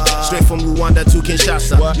 Straight from Rwanda to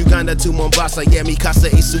Kinshasa, Uganda to Mombasa, yeah, Mikasa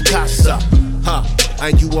Isukasa.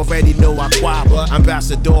 And you already know I quabba.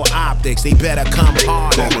 Ambassador Optics, they better come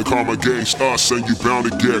harder. Come against us and you bound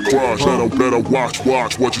to get crushed. Better watch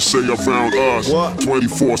what you say around us.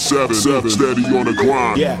 24/7, steady on the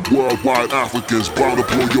grind. Worldwide Africans bound to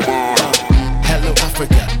blow your mind. Hello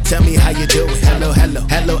Africa, tell me how you doing. Hello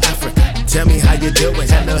Africa, tell me how you doing.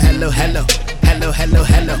 Hello Africa,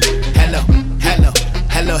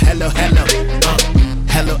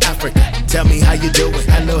 tell me how you doing.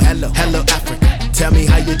 Hello Africa, tell me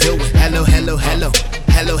how you doing. Hello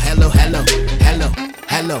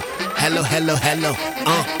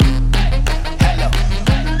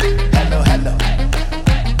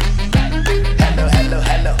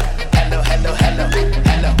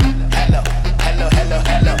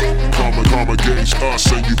Come against us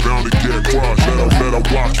and you bound to get crushed. Better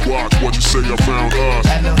watch what you say around us.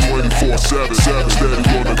 24/7,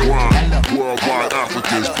 steady on the grind. Worldwide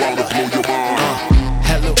Africans bound to blow your mind.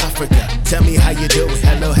 Hello Africa, tell me how you doing.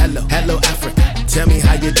 Hello Africa, tell me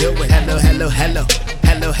how you doing. Hello Africa,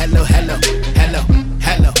 tell me how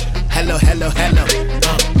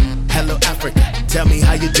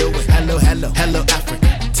you doing. Hello Africa,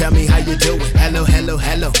 tell me how you doing. Hello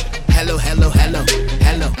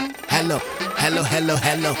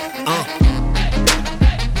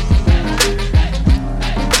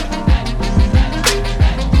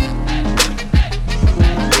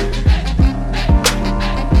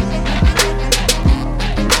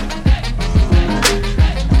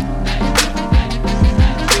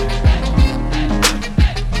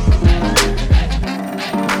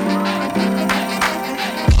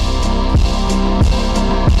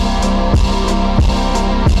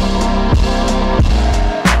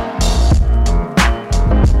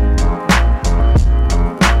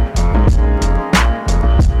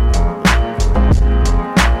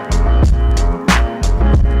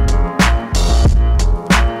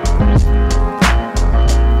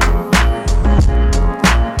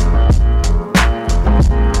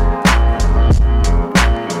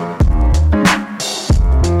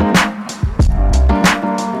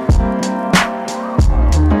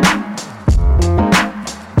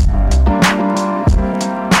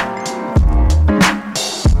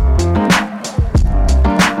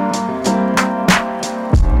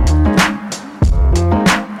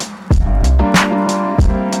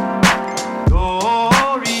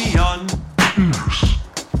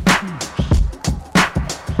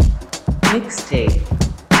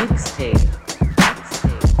Mixtape.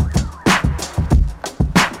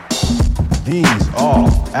 These are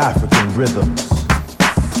African rhythms,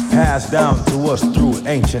 passed down to us through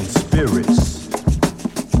ancient spirits.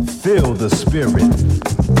 Feel the spirit,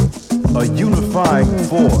 a unifying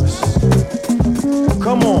force.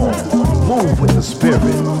 Come on, move with the spirit.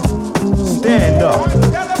 Stand up,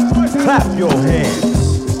 clap your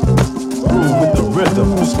hands. Groove with the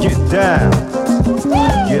rhythms, get down,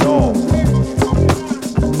 get off.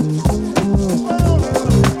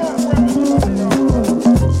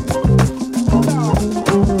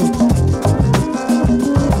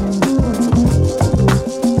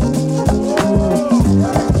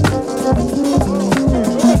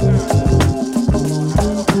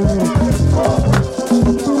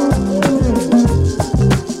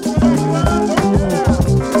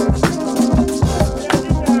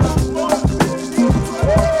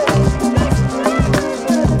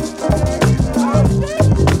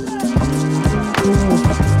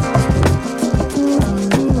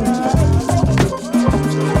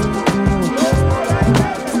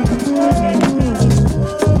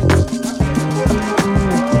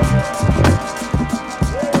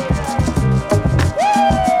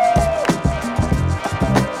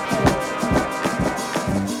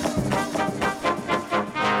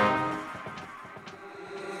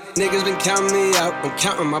 Niggas been counting me out. I'm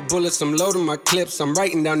counting my bullets, I'm loading my clips. I'm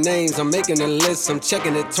writing down names, I'm making a list. I'm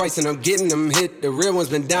checking it twice and I'm getting them hit. The real ones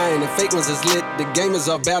been dying, the fake ones is lit. The game is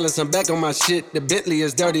off balance, I'm back on my shit. The Bentley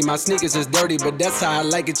is dirty, my sneakers is dirty, but that's how I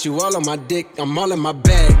like it. You all on my dick, I'm all in my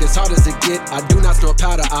bag, as hard as it get. I do not snort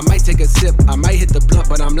powder, I might take a sip. I might hit the blunt,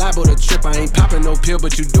 but I'm liable to trip. I ain't popping no pill,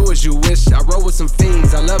 but you do as you wish. I roll with some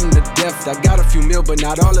fiends, I love them to death. I got a few mil, but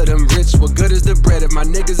not all of them rich. What good is the bread if my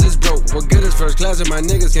niggas is broke? What good is first class if my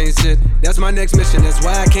niggas can't sit? That's my next mission, that's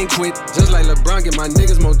why I can't quit. Just like LeBron, get my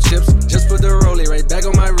niggas more chips. Just put the rollie right back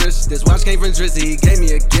on my wrist. This watch came from Drizzy, he gave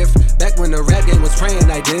me a gift. Back when the rap game was praying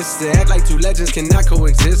like this. To act like two legends cannot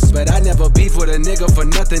coexist. But I never beef with a nigga for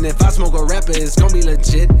nothing. If I smoke a rapper, it's gon' be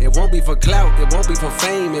legit. It won't be for clout, it won't be for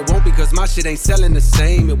fame. It won't be cause my shit ain't selling the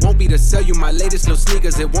same. It won't be to sell you my latest little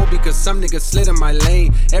sneakers. It won't be cause some niggas slid in my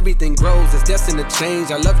lane. Everything grows, it's destined to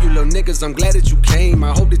change. I love you little niggas, I'm glad that you came.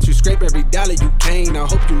 I hope that you scrape every dollar you can. I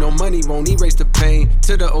hope you know money won't erase the pain.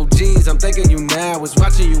 To the OGs, I'm thanking you now. Was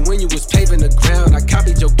watching you when you was paving the ground. I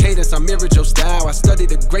copied your cadence, I mirrored your style. I studied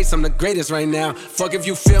the greats, I'm the greatest right now. Fuck if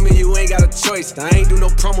you feel me, you ain't got a choice. I ain't do no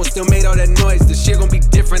promo, still made all that noise. The shit gon' be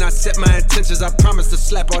different, I set my intentions. I promise to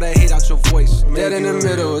slap all that hate out your voice. Dead in the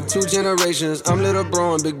middle of two generations. I'm little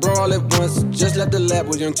bro and big bro all at once. Just left the lab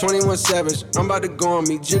with young 21 Savage. I'm about to go on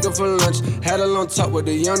meet Jigga for lunch. Had a long talk with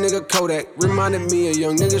a young nigga Kodak. Reminded me of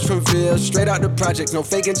young niggas from Ville. Straight out the project, no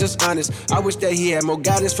faking, just honest. I wish that he had more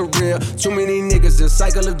guidance for real. Too many niggas in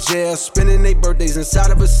cycle of jail, spending their birthdays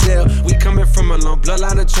inside of a cell. We coming from a long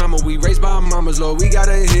bloodline of trauma. We raised by our mamas, Lord, we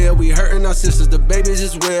gotta heal. We hurting our sisters, the babies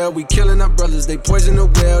as well. We killing our brothers, they poison the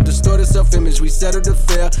well. Distorted self-image, we settle to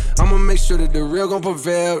fail. I'ma make sure that the real gon'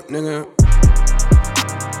 prevail, nigga.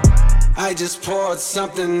 I just poured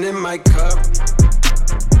something in my cup.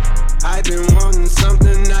 I've been wanting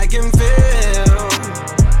something I can feel.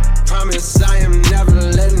 Promise I am never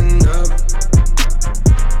letting up.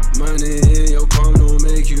 Money in your palm don't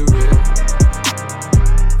make you real.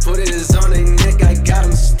 Put it on their neck, I got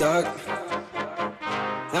them stuck.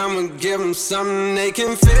 I'ma give them something they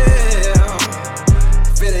can feel.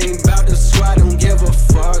 If it ain't about the squad, don't give a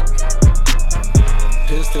fuck.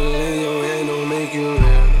 Pistol in your hand don't make you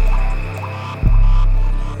real.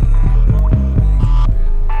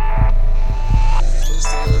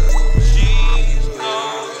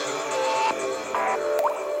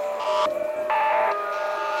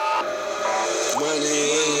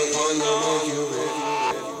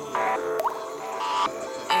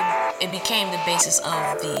 It became the basis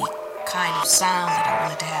of the kind of sound that I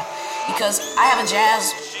wanted to have. Because I have a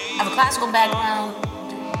classical background,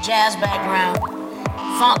 jazz background,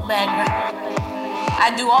 funk background. I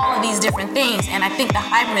do all of these different things, and I think the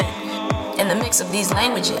hybrid and the mix of these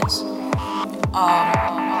languages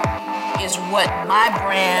is what my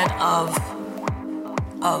brand of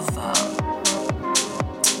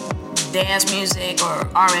dance music or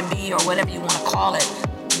R&B or whatever you want to call it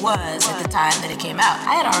was at the time that it came out.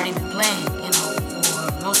 I had already been playing,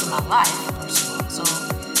 for most of my life, first of all. So,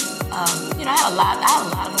 I had a lot of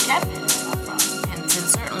vocabulary to come from, and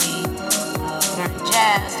certainly learning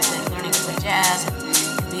jazz, learning to play jazz, and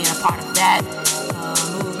being a part of that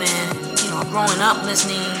movement. Growing up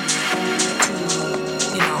listening to,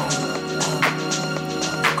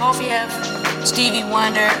 Prokofiev, Stevie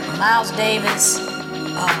Wonder, Miles Davis,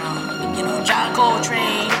 John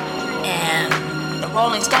Coltrane, and the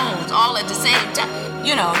Rolling Stones, all at the same time.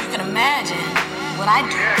 You know, you can imagine what I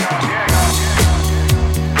do.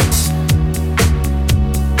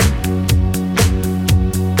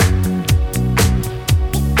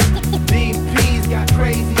 Crazy, crazy,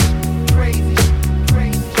 crazy, crazy,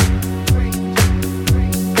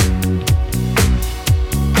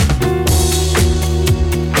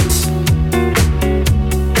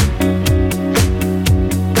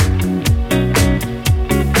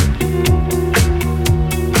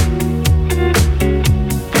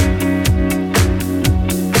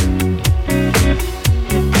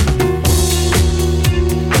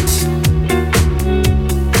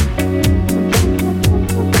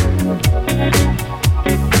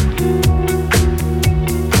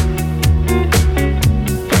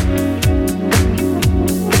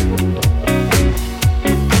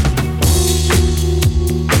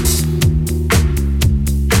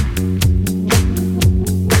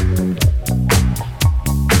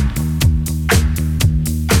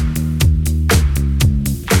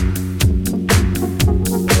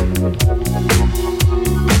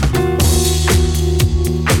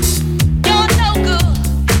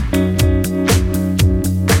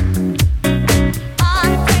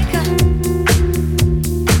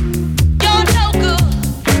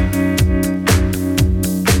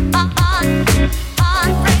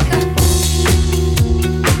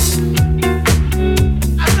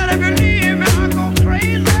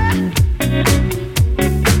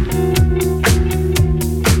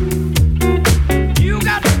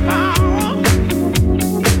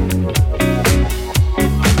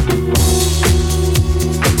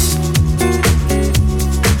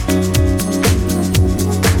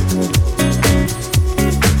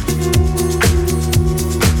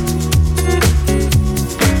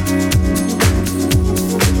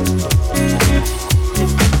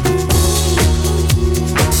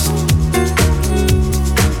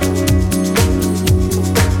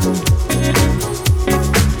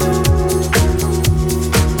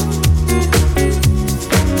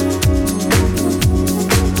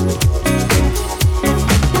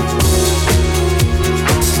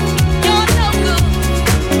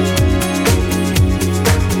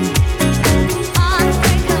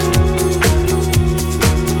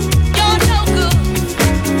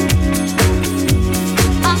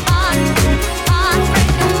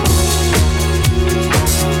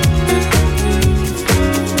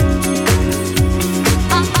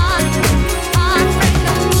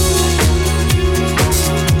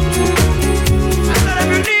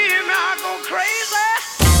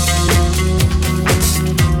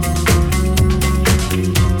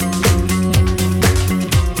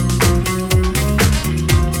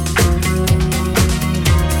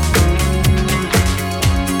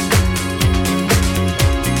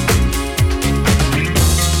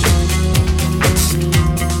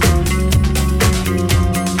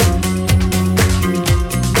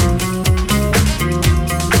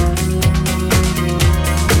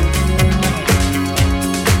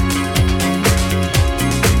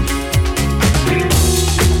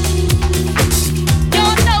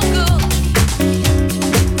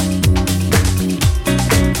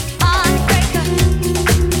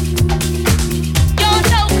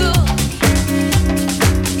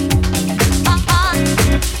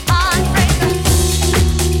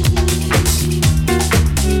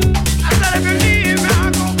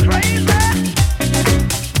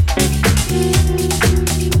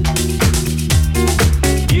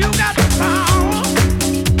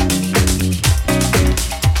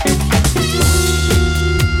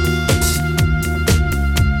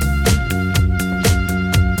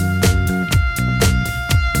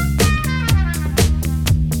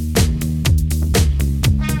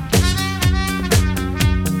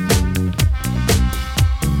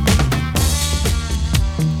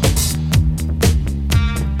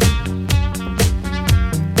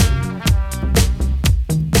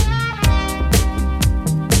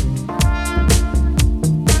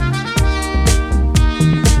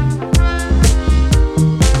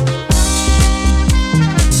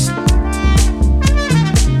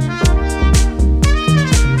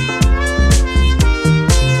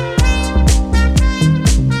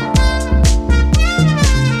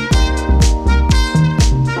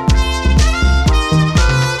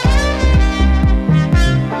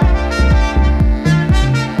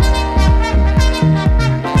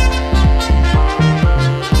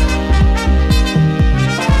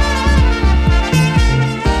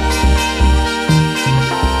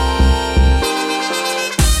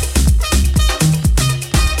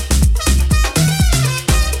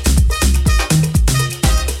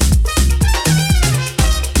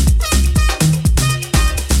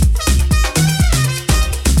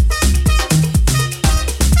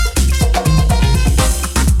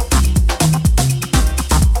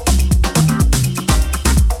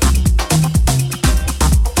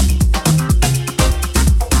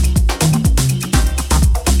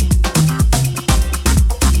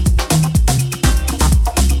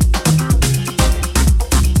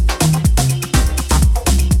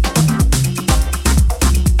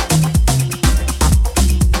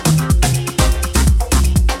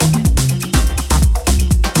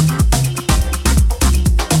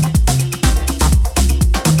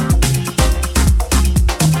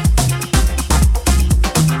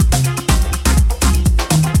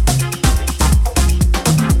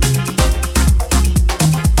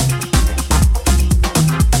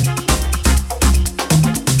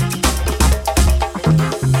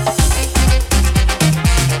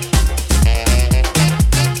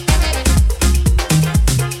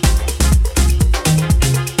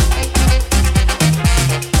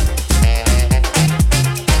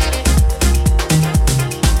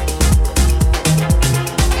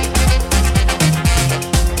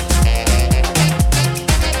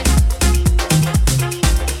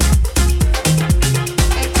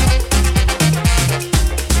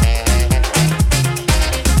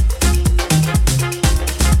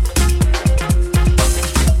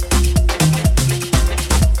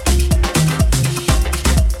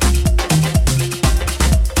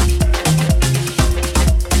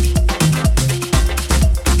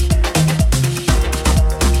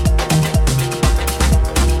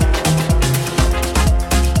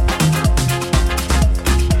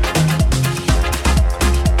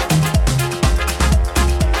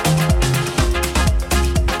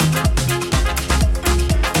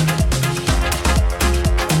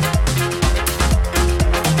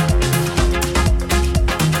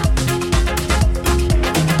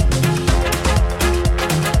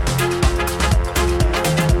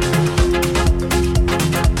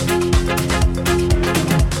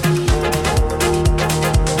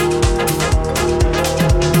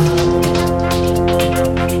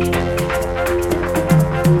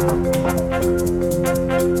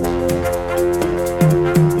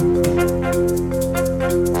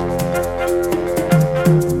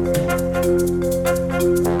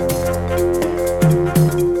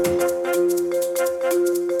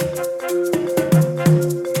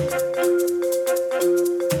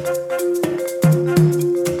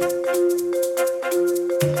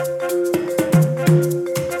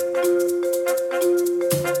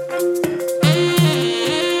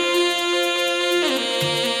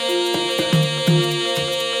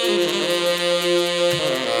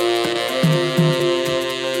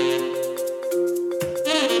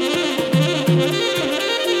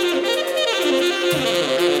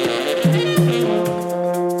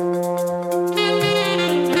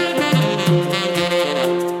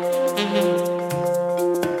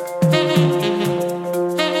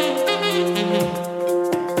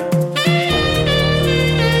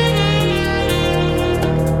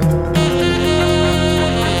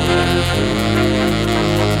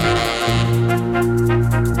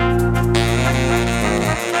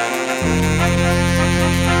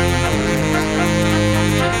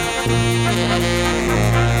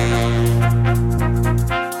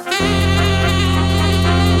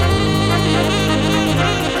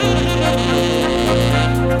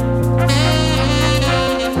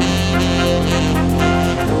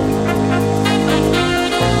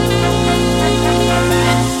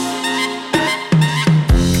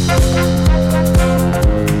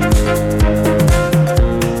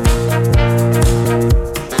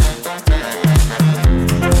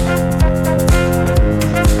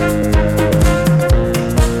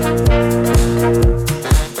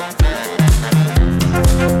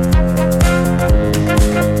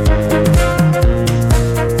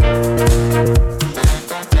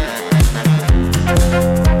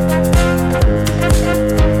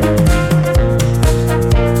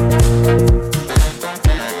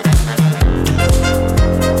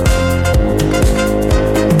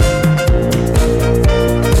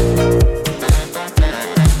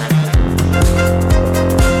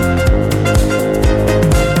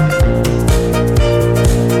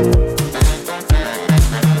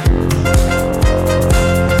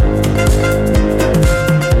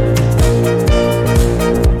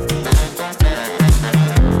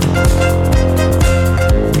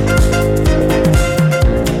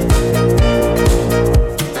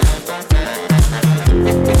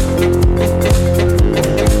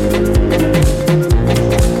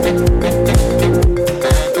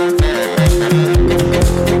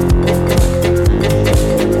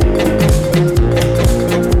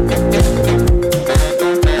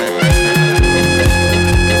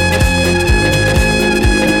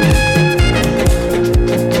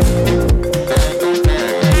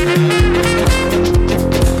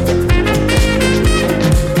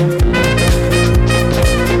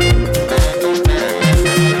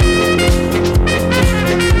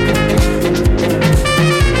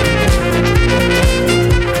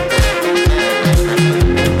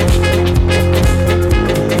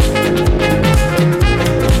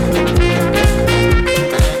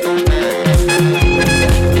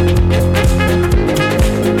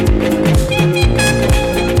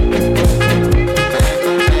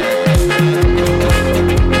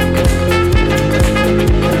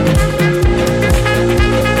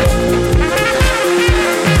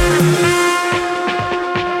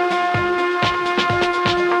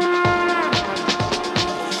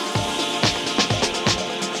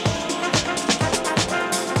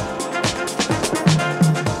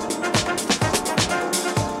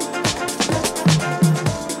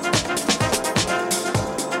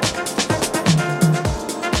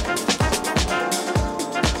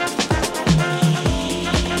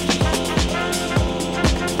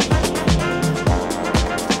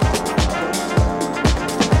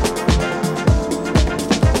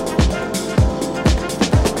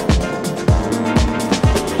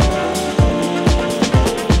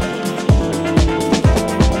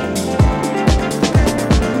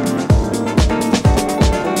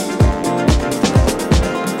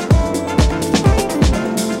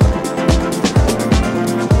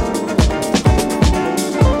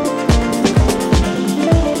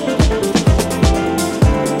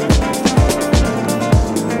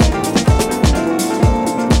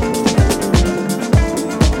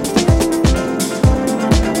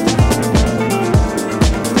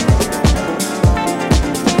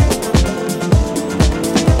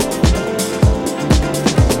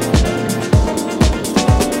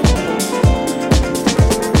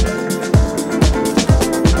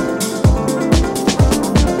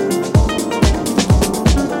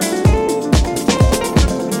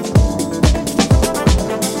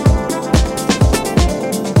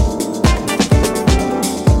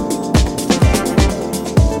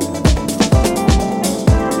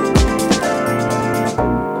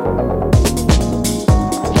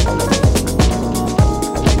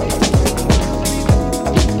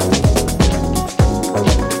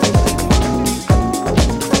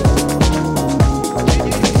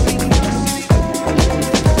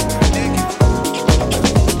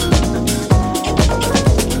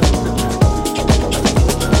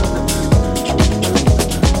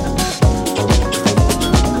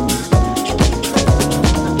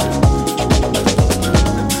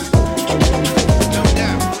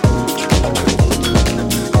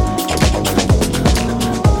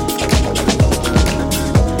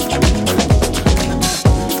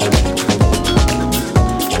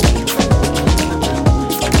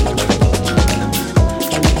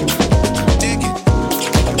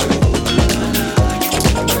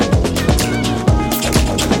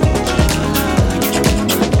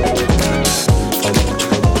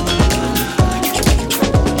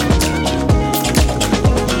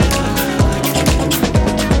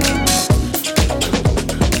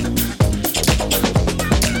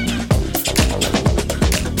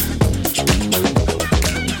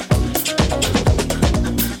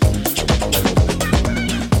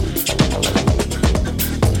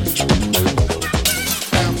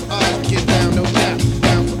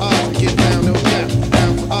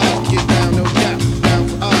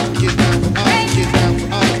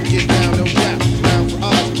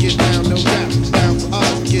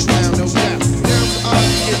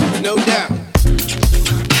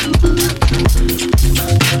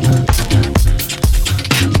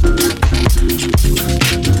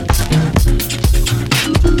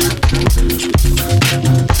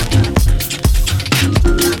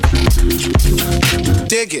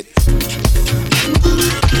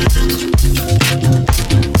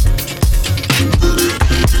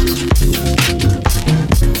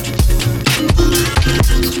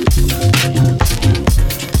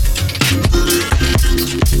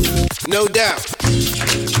 no doubt.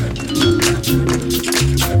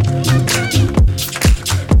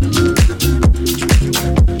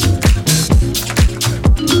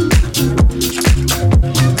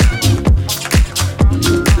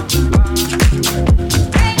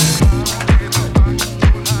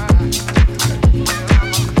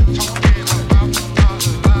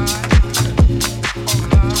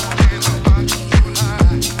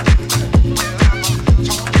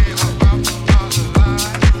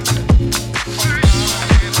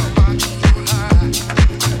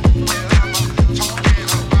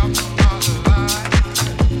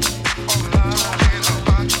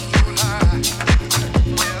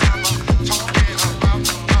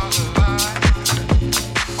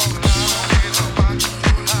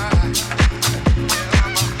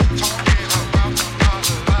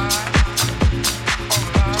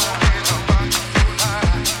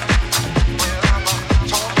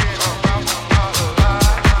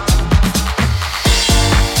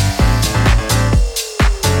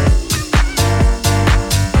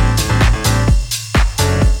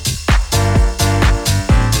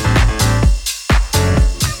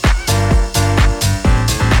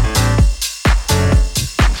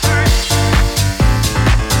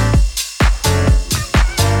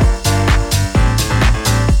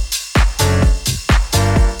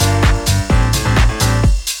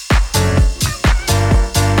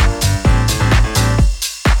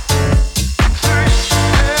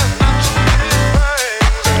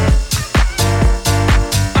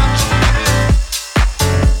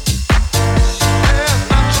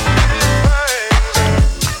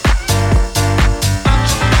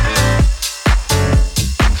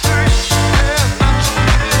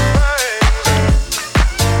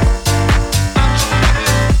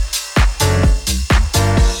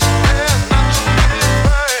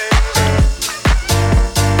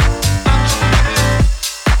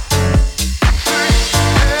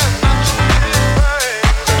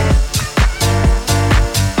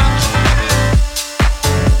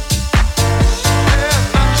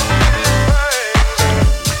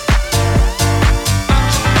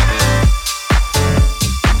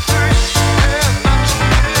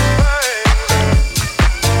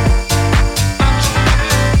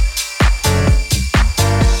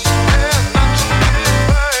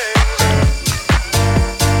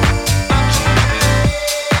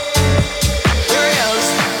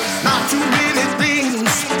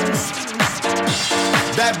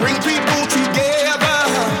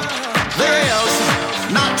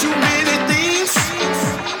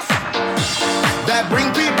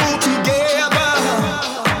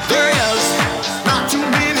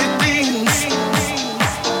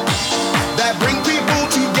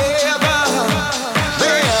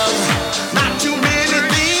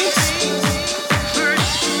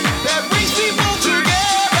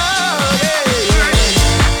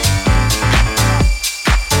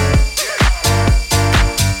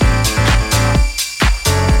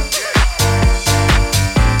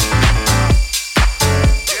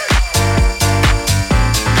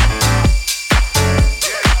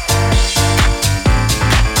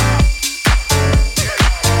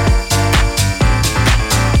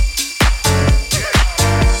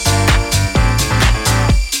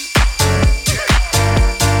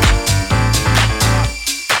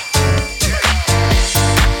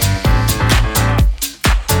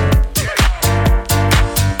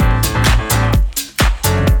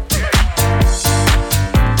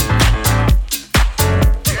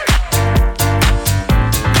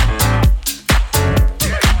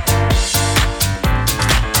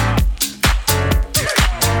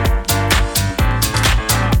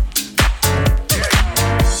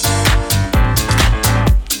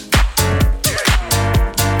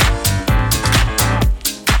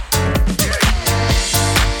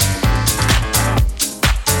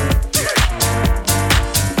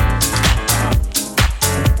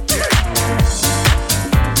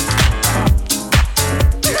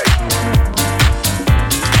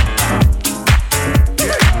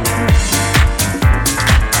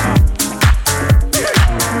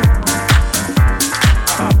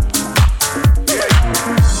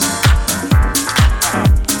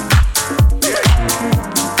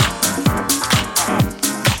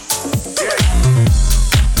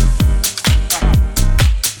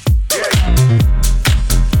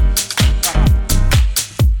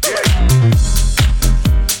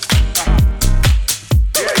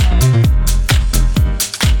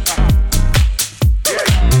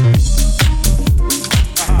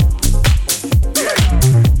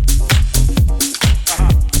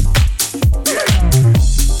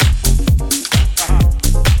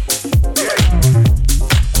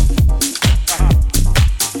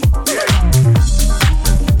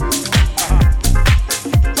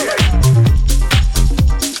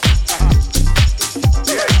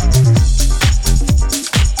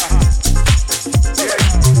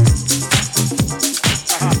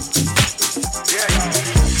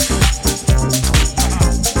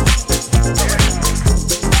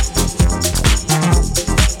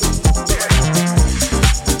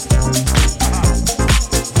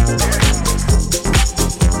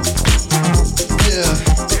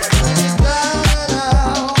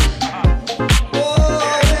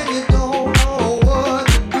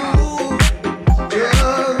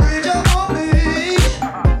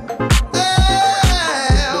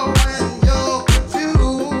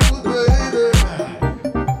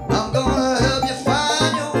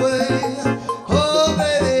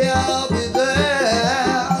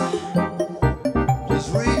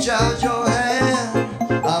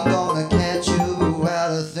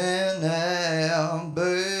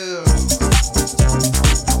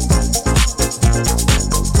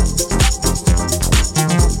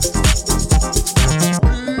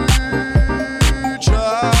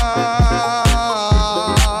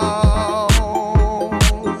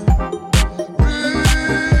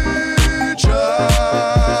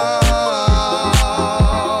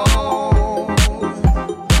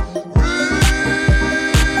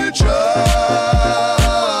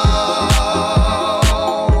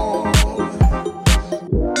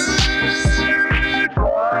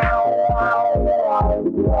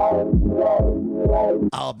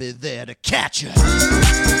 stature.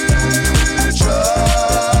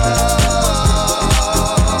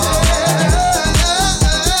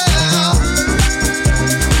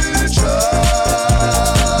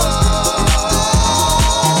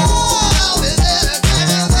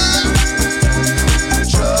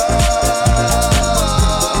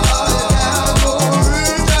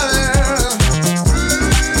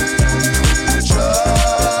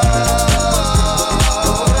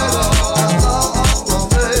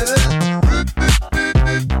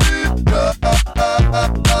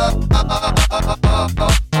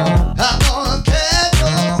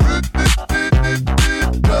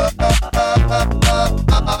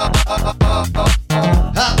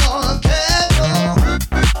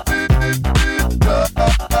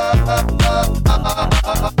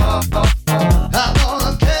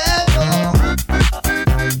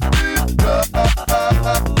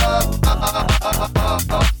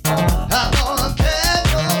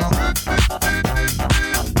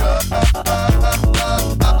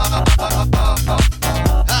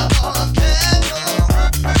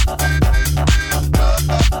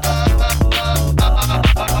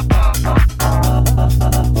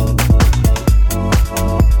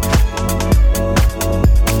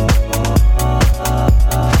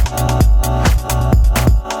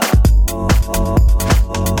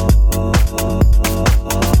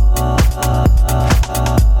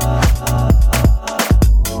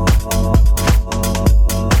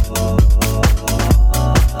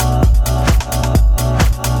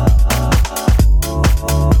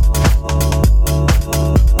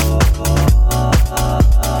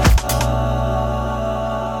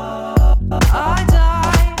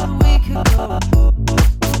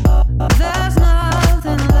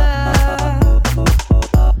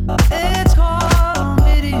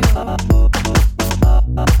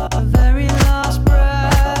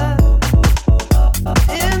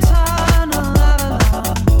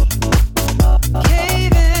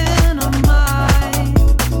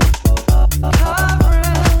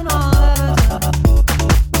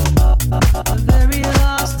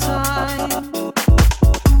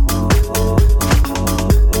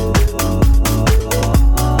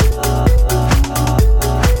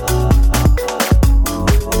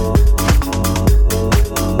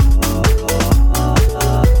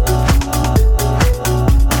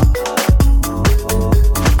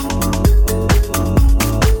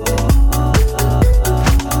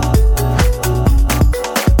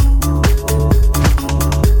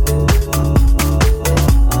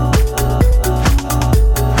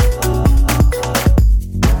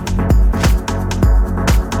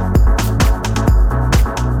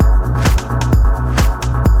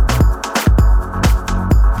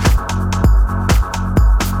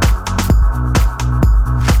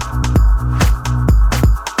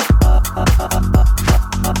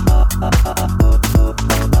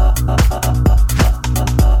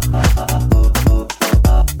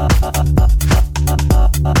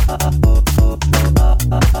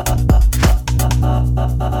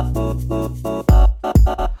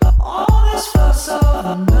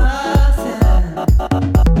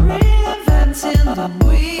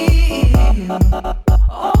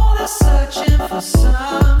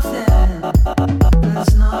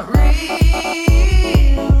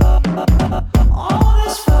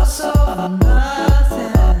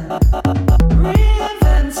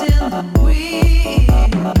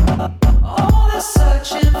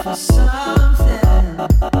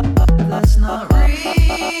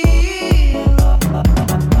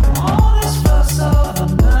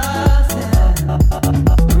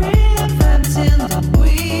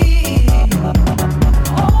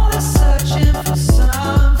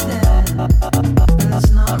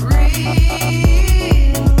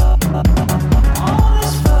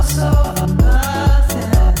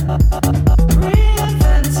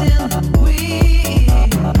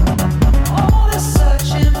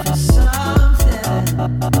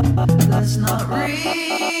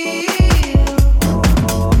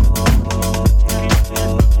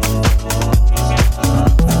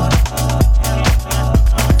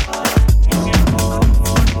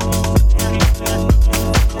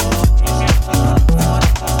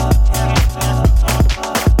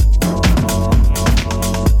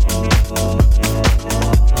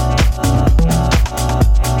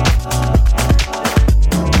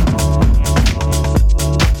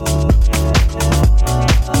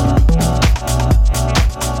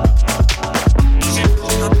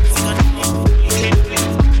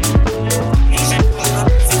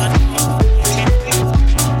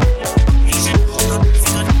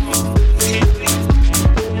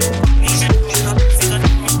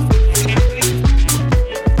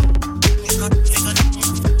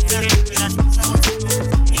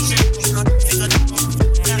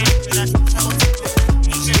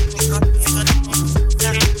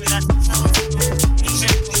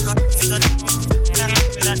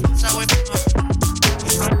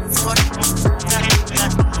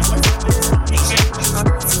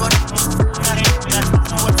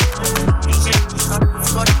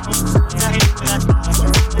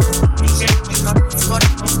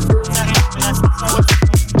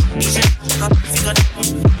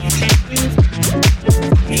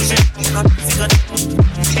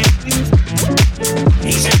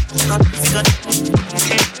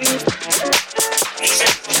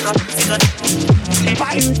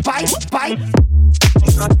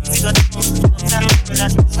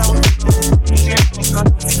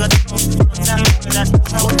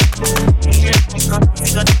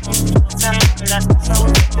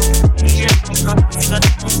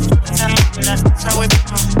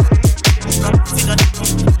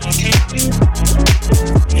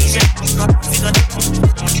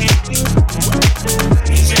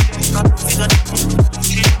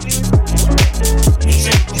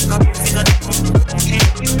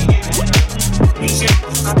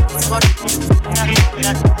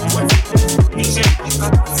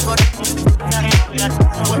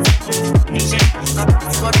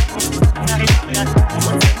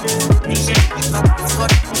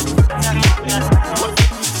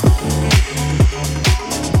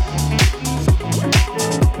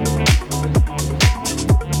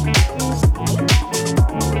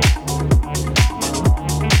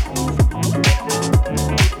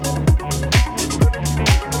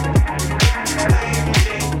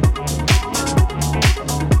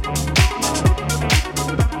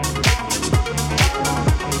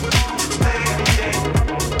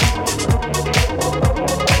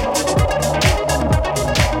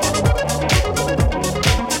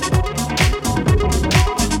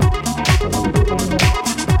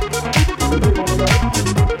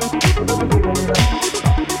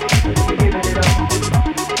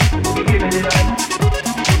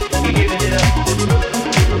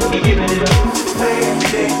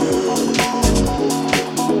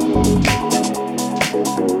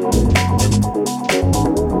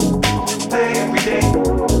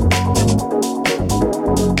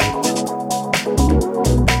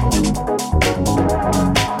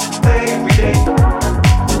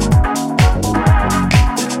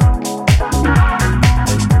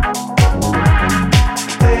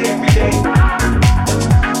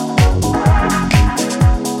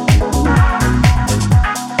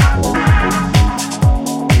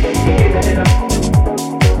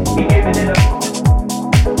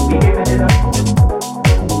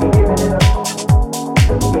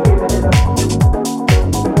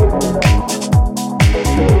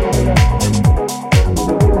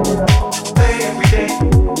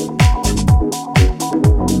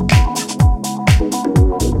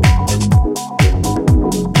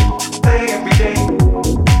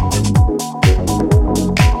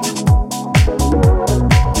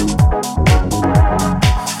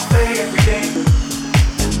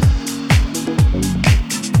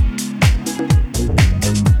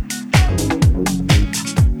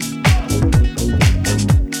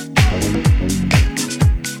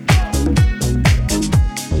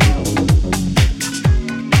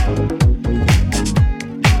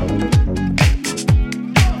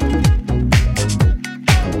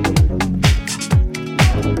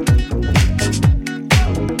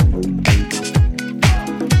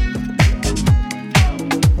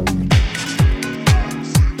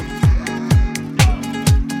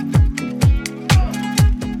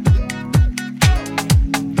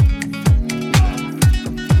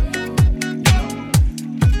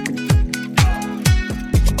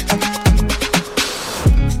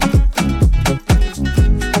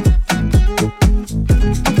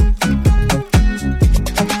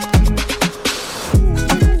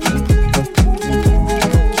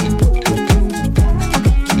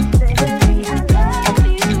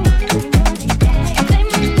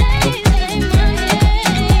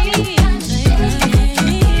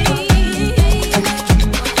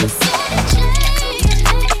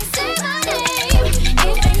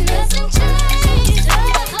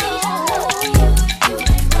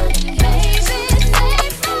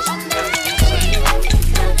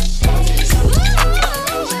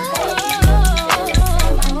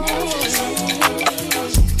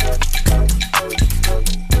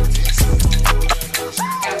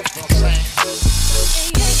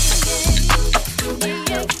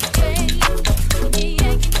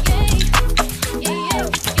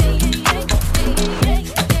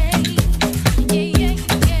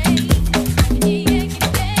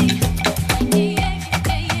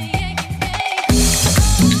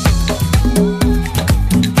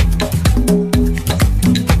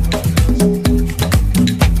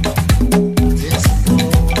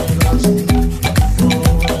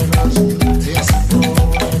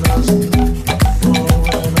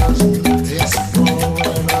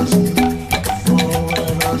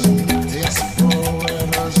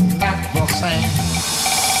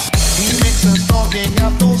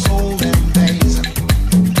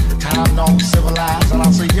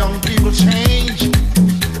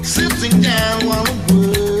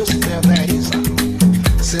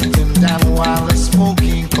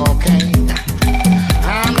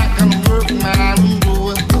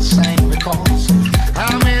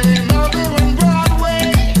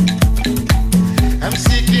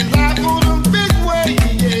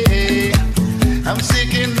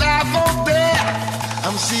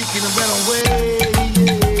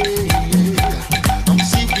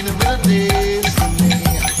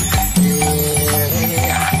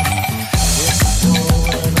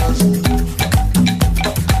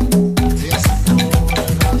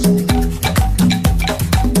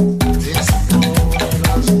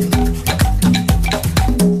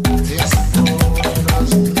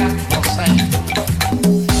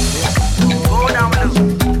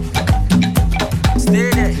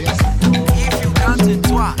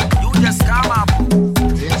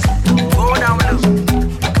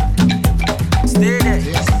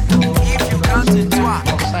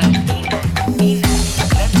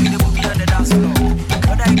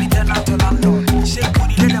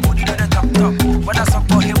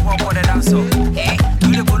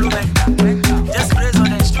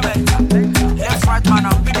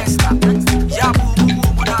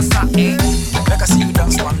 Make I see you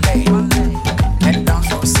dance one leg and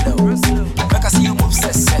dance real slow. Make I see you move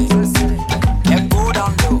sexy and go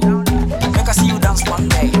down low. Make I see you dance one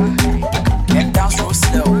leg and dance real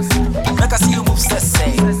slow. Make I see you move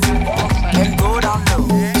sexy and go down low.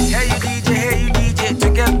 Hey you DJ, to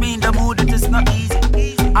get me in the mood it is not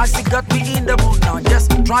easy. I see got me in the mood now.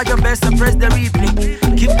 Just try your best and press the replay.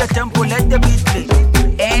 Keep the tempo, let the beat play.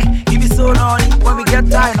 Give it so naughty. When we get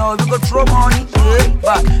tired now, we go throw money. Yeah,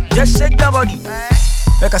 but just shake the body.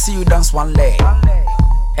 Make I see you dance one leg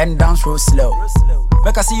and dance real slow.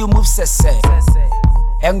 Make I see you move sexy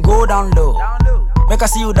and go down low. Make I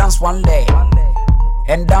see you dance one leg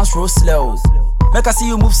and dance real slow. Make I see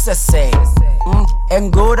you move sexy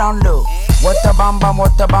and go down low. What a bam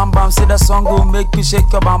bam, see the song go make you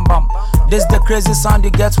shake your bam bam. This the crazy sound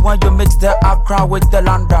you get when you mix the Accra with the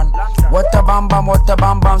London. What a bam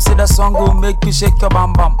bam, see the song go make you shake your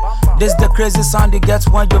bam bam. This the crazy sound you get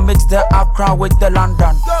when you mix the Accra with the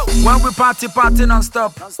London. When we party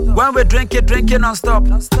non-stop. When we drink it non-stop.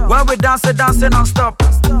 When we dance non-stop.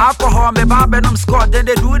 Alcohol me bam score, then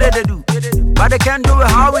they do. But they can't do it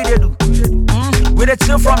how we they do. We dey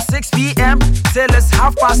chill from 6 p.m. till it's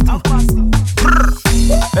 2:30.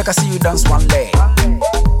 Make I see you dance one leg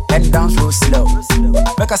and dance real slow.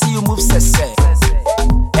 Make I see you move sexy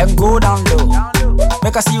and go down low.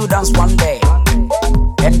 Make I see you dance one leg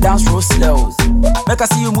and dance real slow. Make I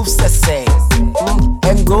see you move sexy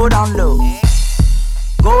and go down low.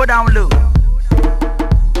 Go down low.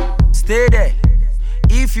 Stay there.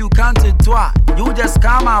 If you can't it twice, you just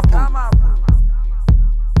come up.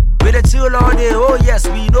 We dey chill all day, oh yes,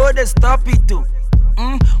 we know they stop it too.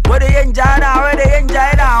 Where they enjoy now,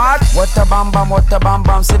 What a bam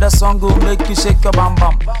bam, see the song go make you shake your bam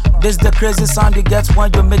bam. This the crazy sound you get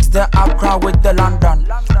when you mix the Accra with the London.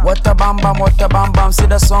 What a bam bam, see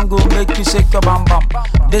the song go make you shake your bam bam.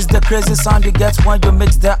 This the crazy sound you get when you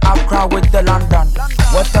mix the Accra with the London.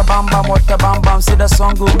 What a bam bam, see the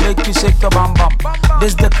song go make you shake your bam bam.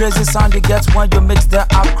 This the crazy sound you get when you mix the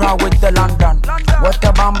Accra with the London. What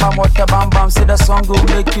a bam bam, see the song go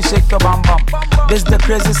make you shake your bam bam. This the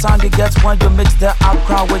crazy sound you get when you mix the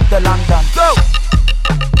Accra with the London. Go!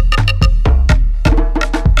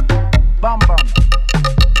 Bam bam.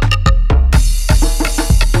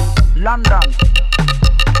 London.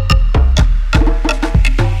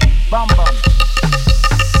 Bam bam.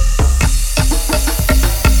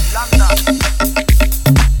 London.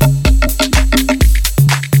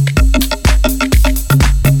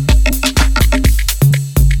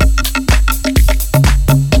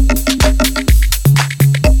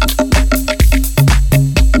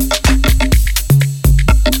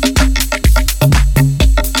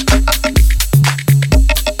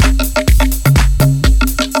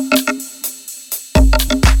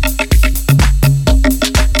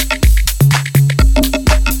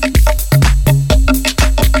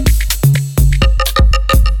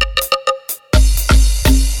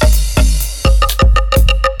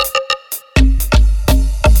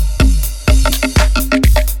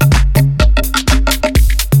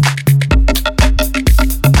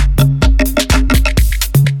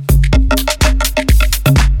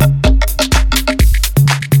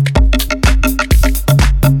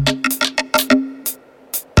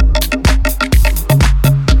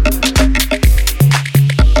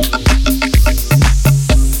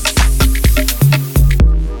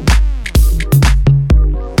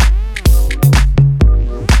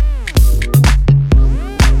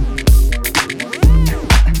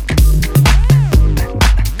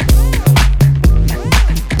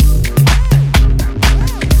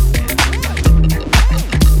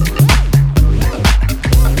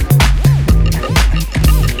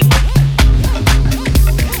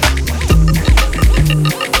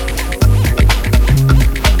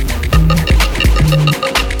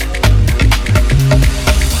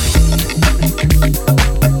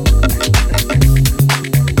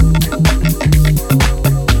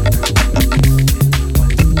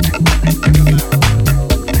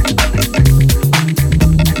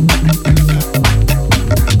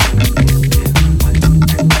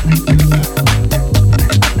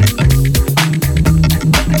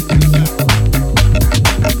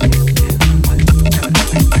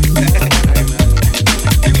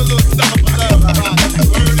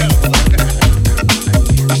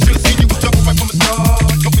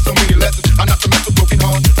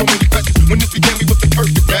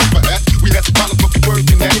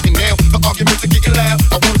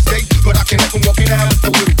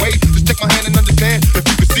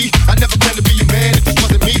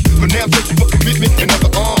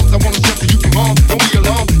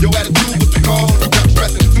 Your attitude was the cause. You got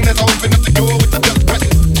stressing. Soon as I open up the door with the just pressing.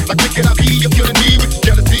 Like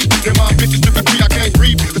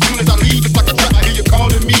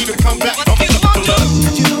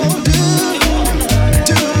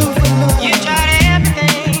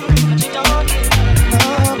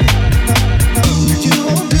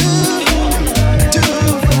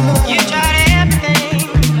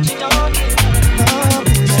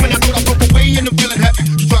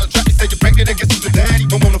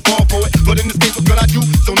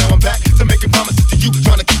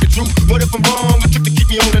I'm wrong. A trip to keep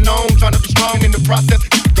me on and on. Trying to be strong in the process.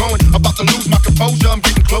 Keep it going. About to lose my composure. I'm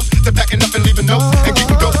getting close to packing up and leaving notes and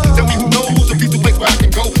getting ghosts. Tell me who knows a peaceful place where I can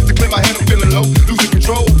go to clear my head. I'm feeling low, losing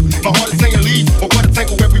control. My heart is saying leave, but what a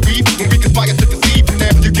tangle where we weave. When we conspire to deceive, and now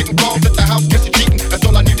you're getting calls at the house. Guess you're cheating. That's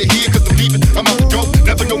all I need to hear. Cause I'm leaving. I'm out to go.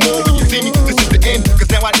 Never no more when you see me. This is the end. Cause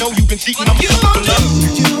now I know you've been cheating. I'm looking for love.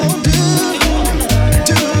 You won't do for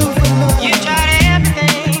love. You tried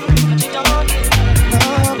everything, but you don't get love.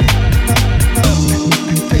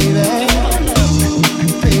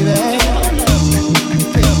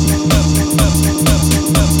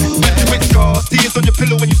 Tears on your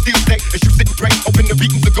pillow when you still stay. As you sit and pray, hoping the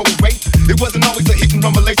beatings will go away. It wasn't always a hit and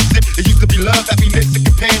run relationship. It used to be love, happiness, and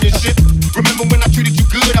companionship. Remember when I treated you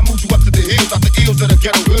good? I moved you up to the hills, out the ills of the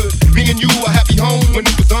ghetto hood. Me and you a happy home when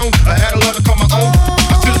it was on. I had a love to call my own.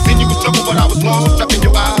 I should have seen you was trouble, but I was lost. Trapped in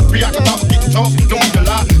your eyes, preoccupied with getting tossed. Don't need to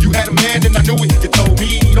lie, you had a man and I knew it. You told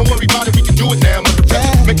me, don't worry about it, we can do it now. I'm under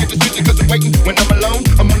pressure, make a decision cause I'm waiting. When I'm alone,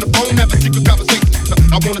 I'm on the phone, having secret conversations.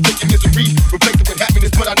 I wanna take your misery, replace it with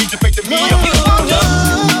happiness, but I need your faith in me.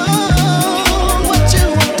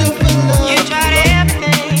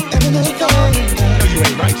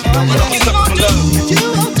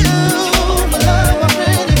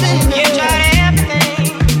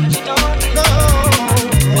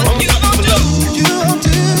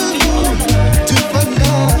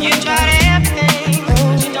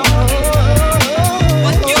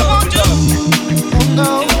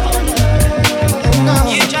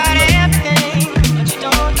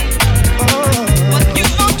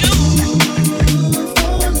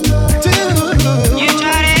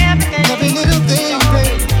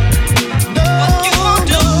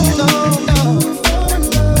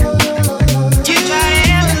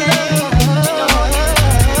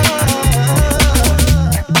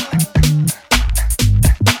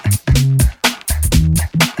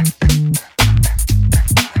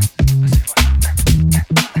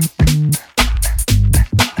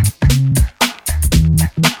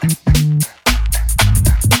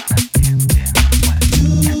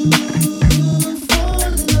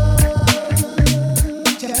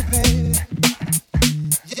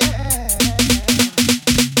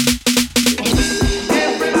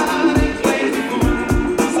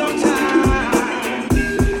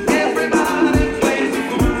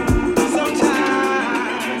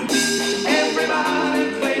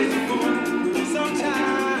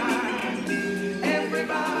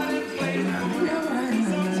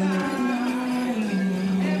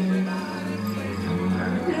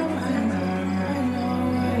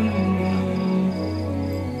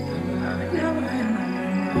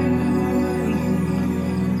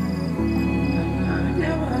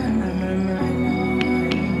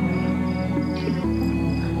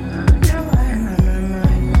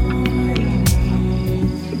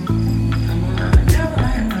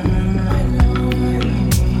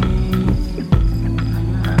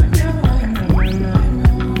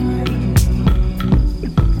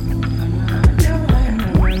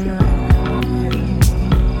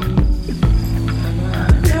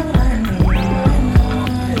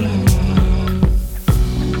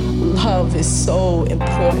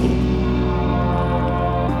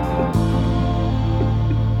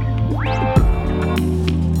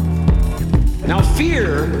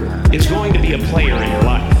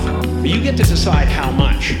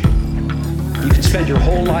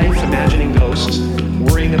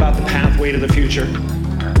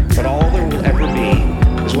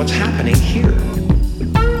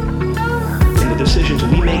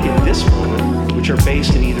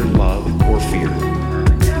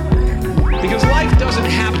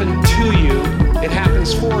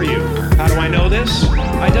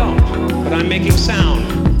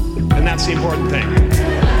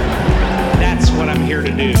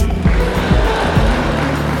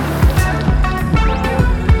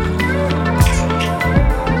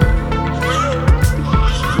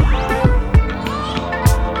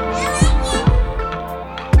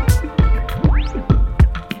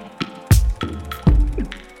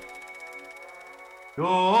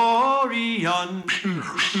 Dorian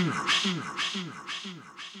Pearce.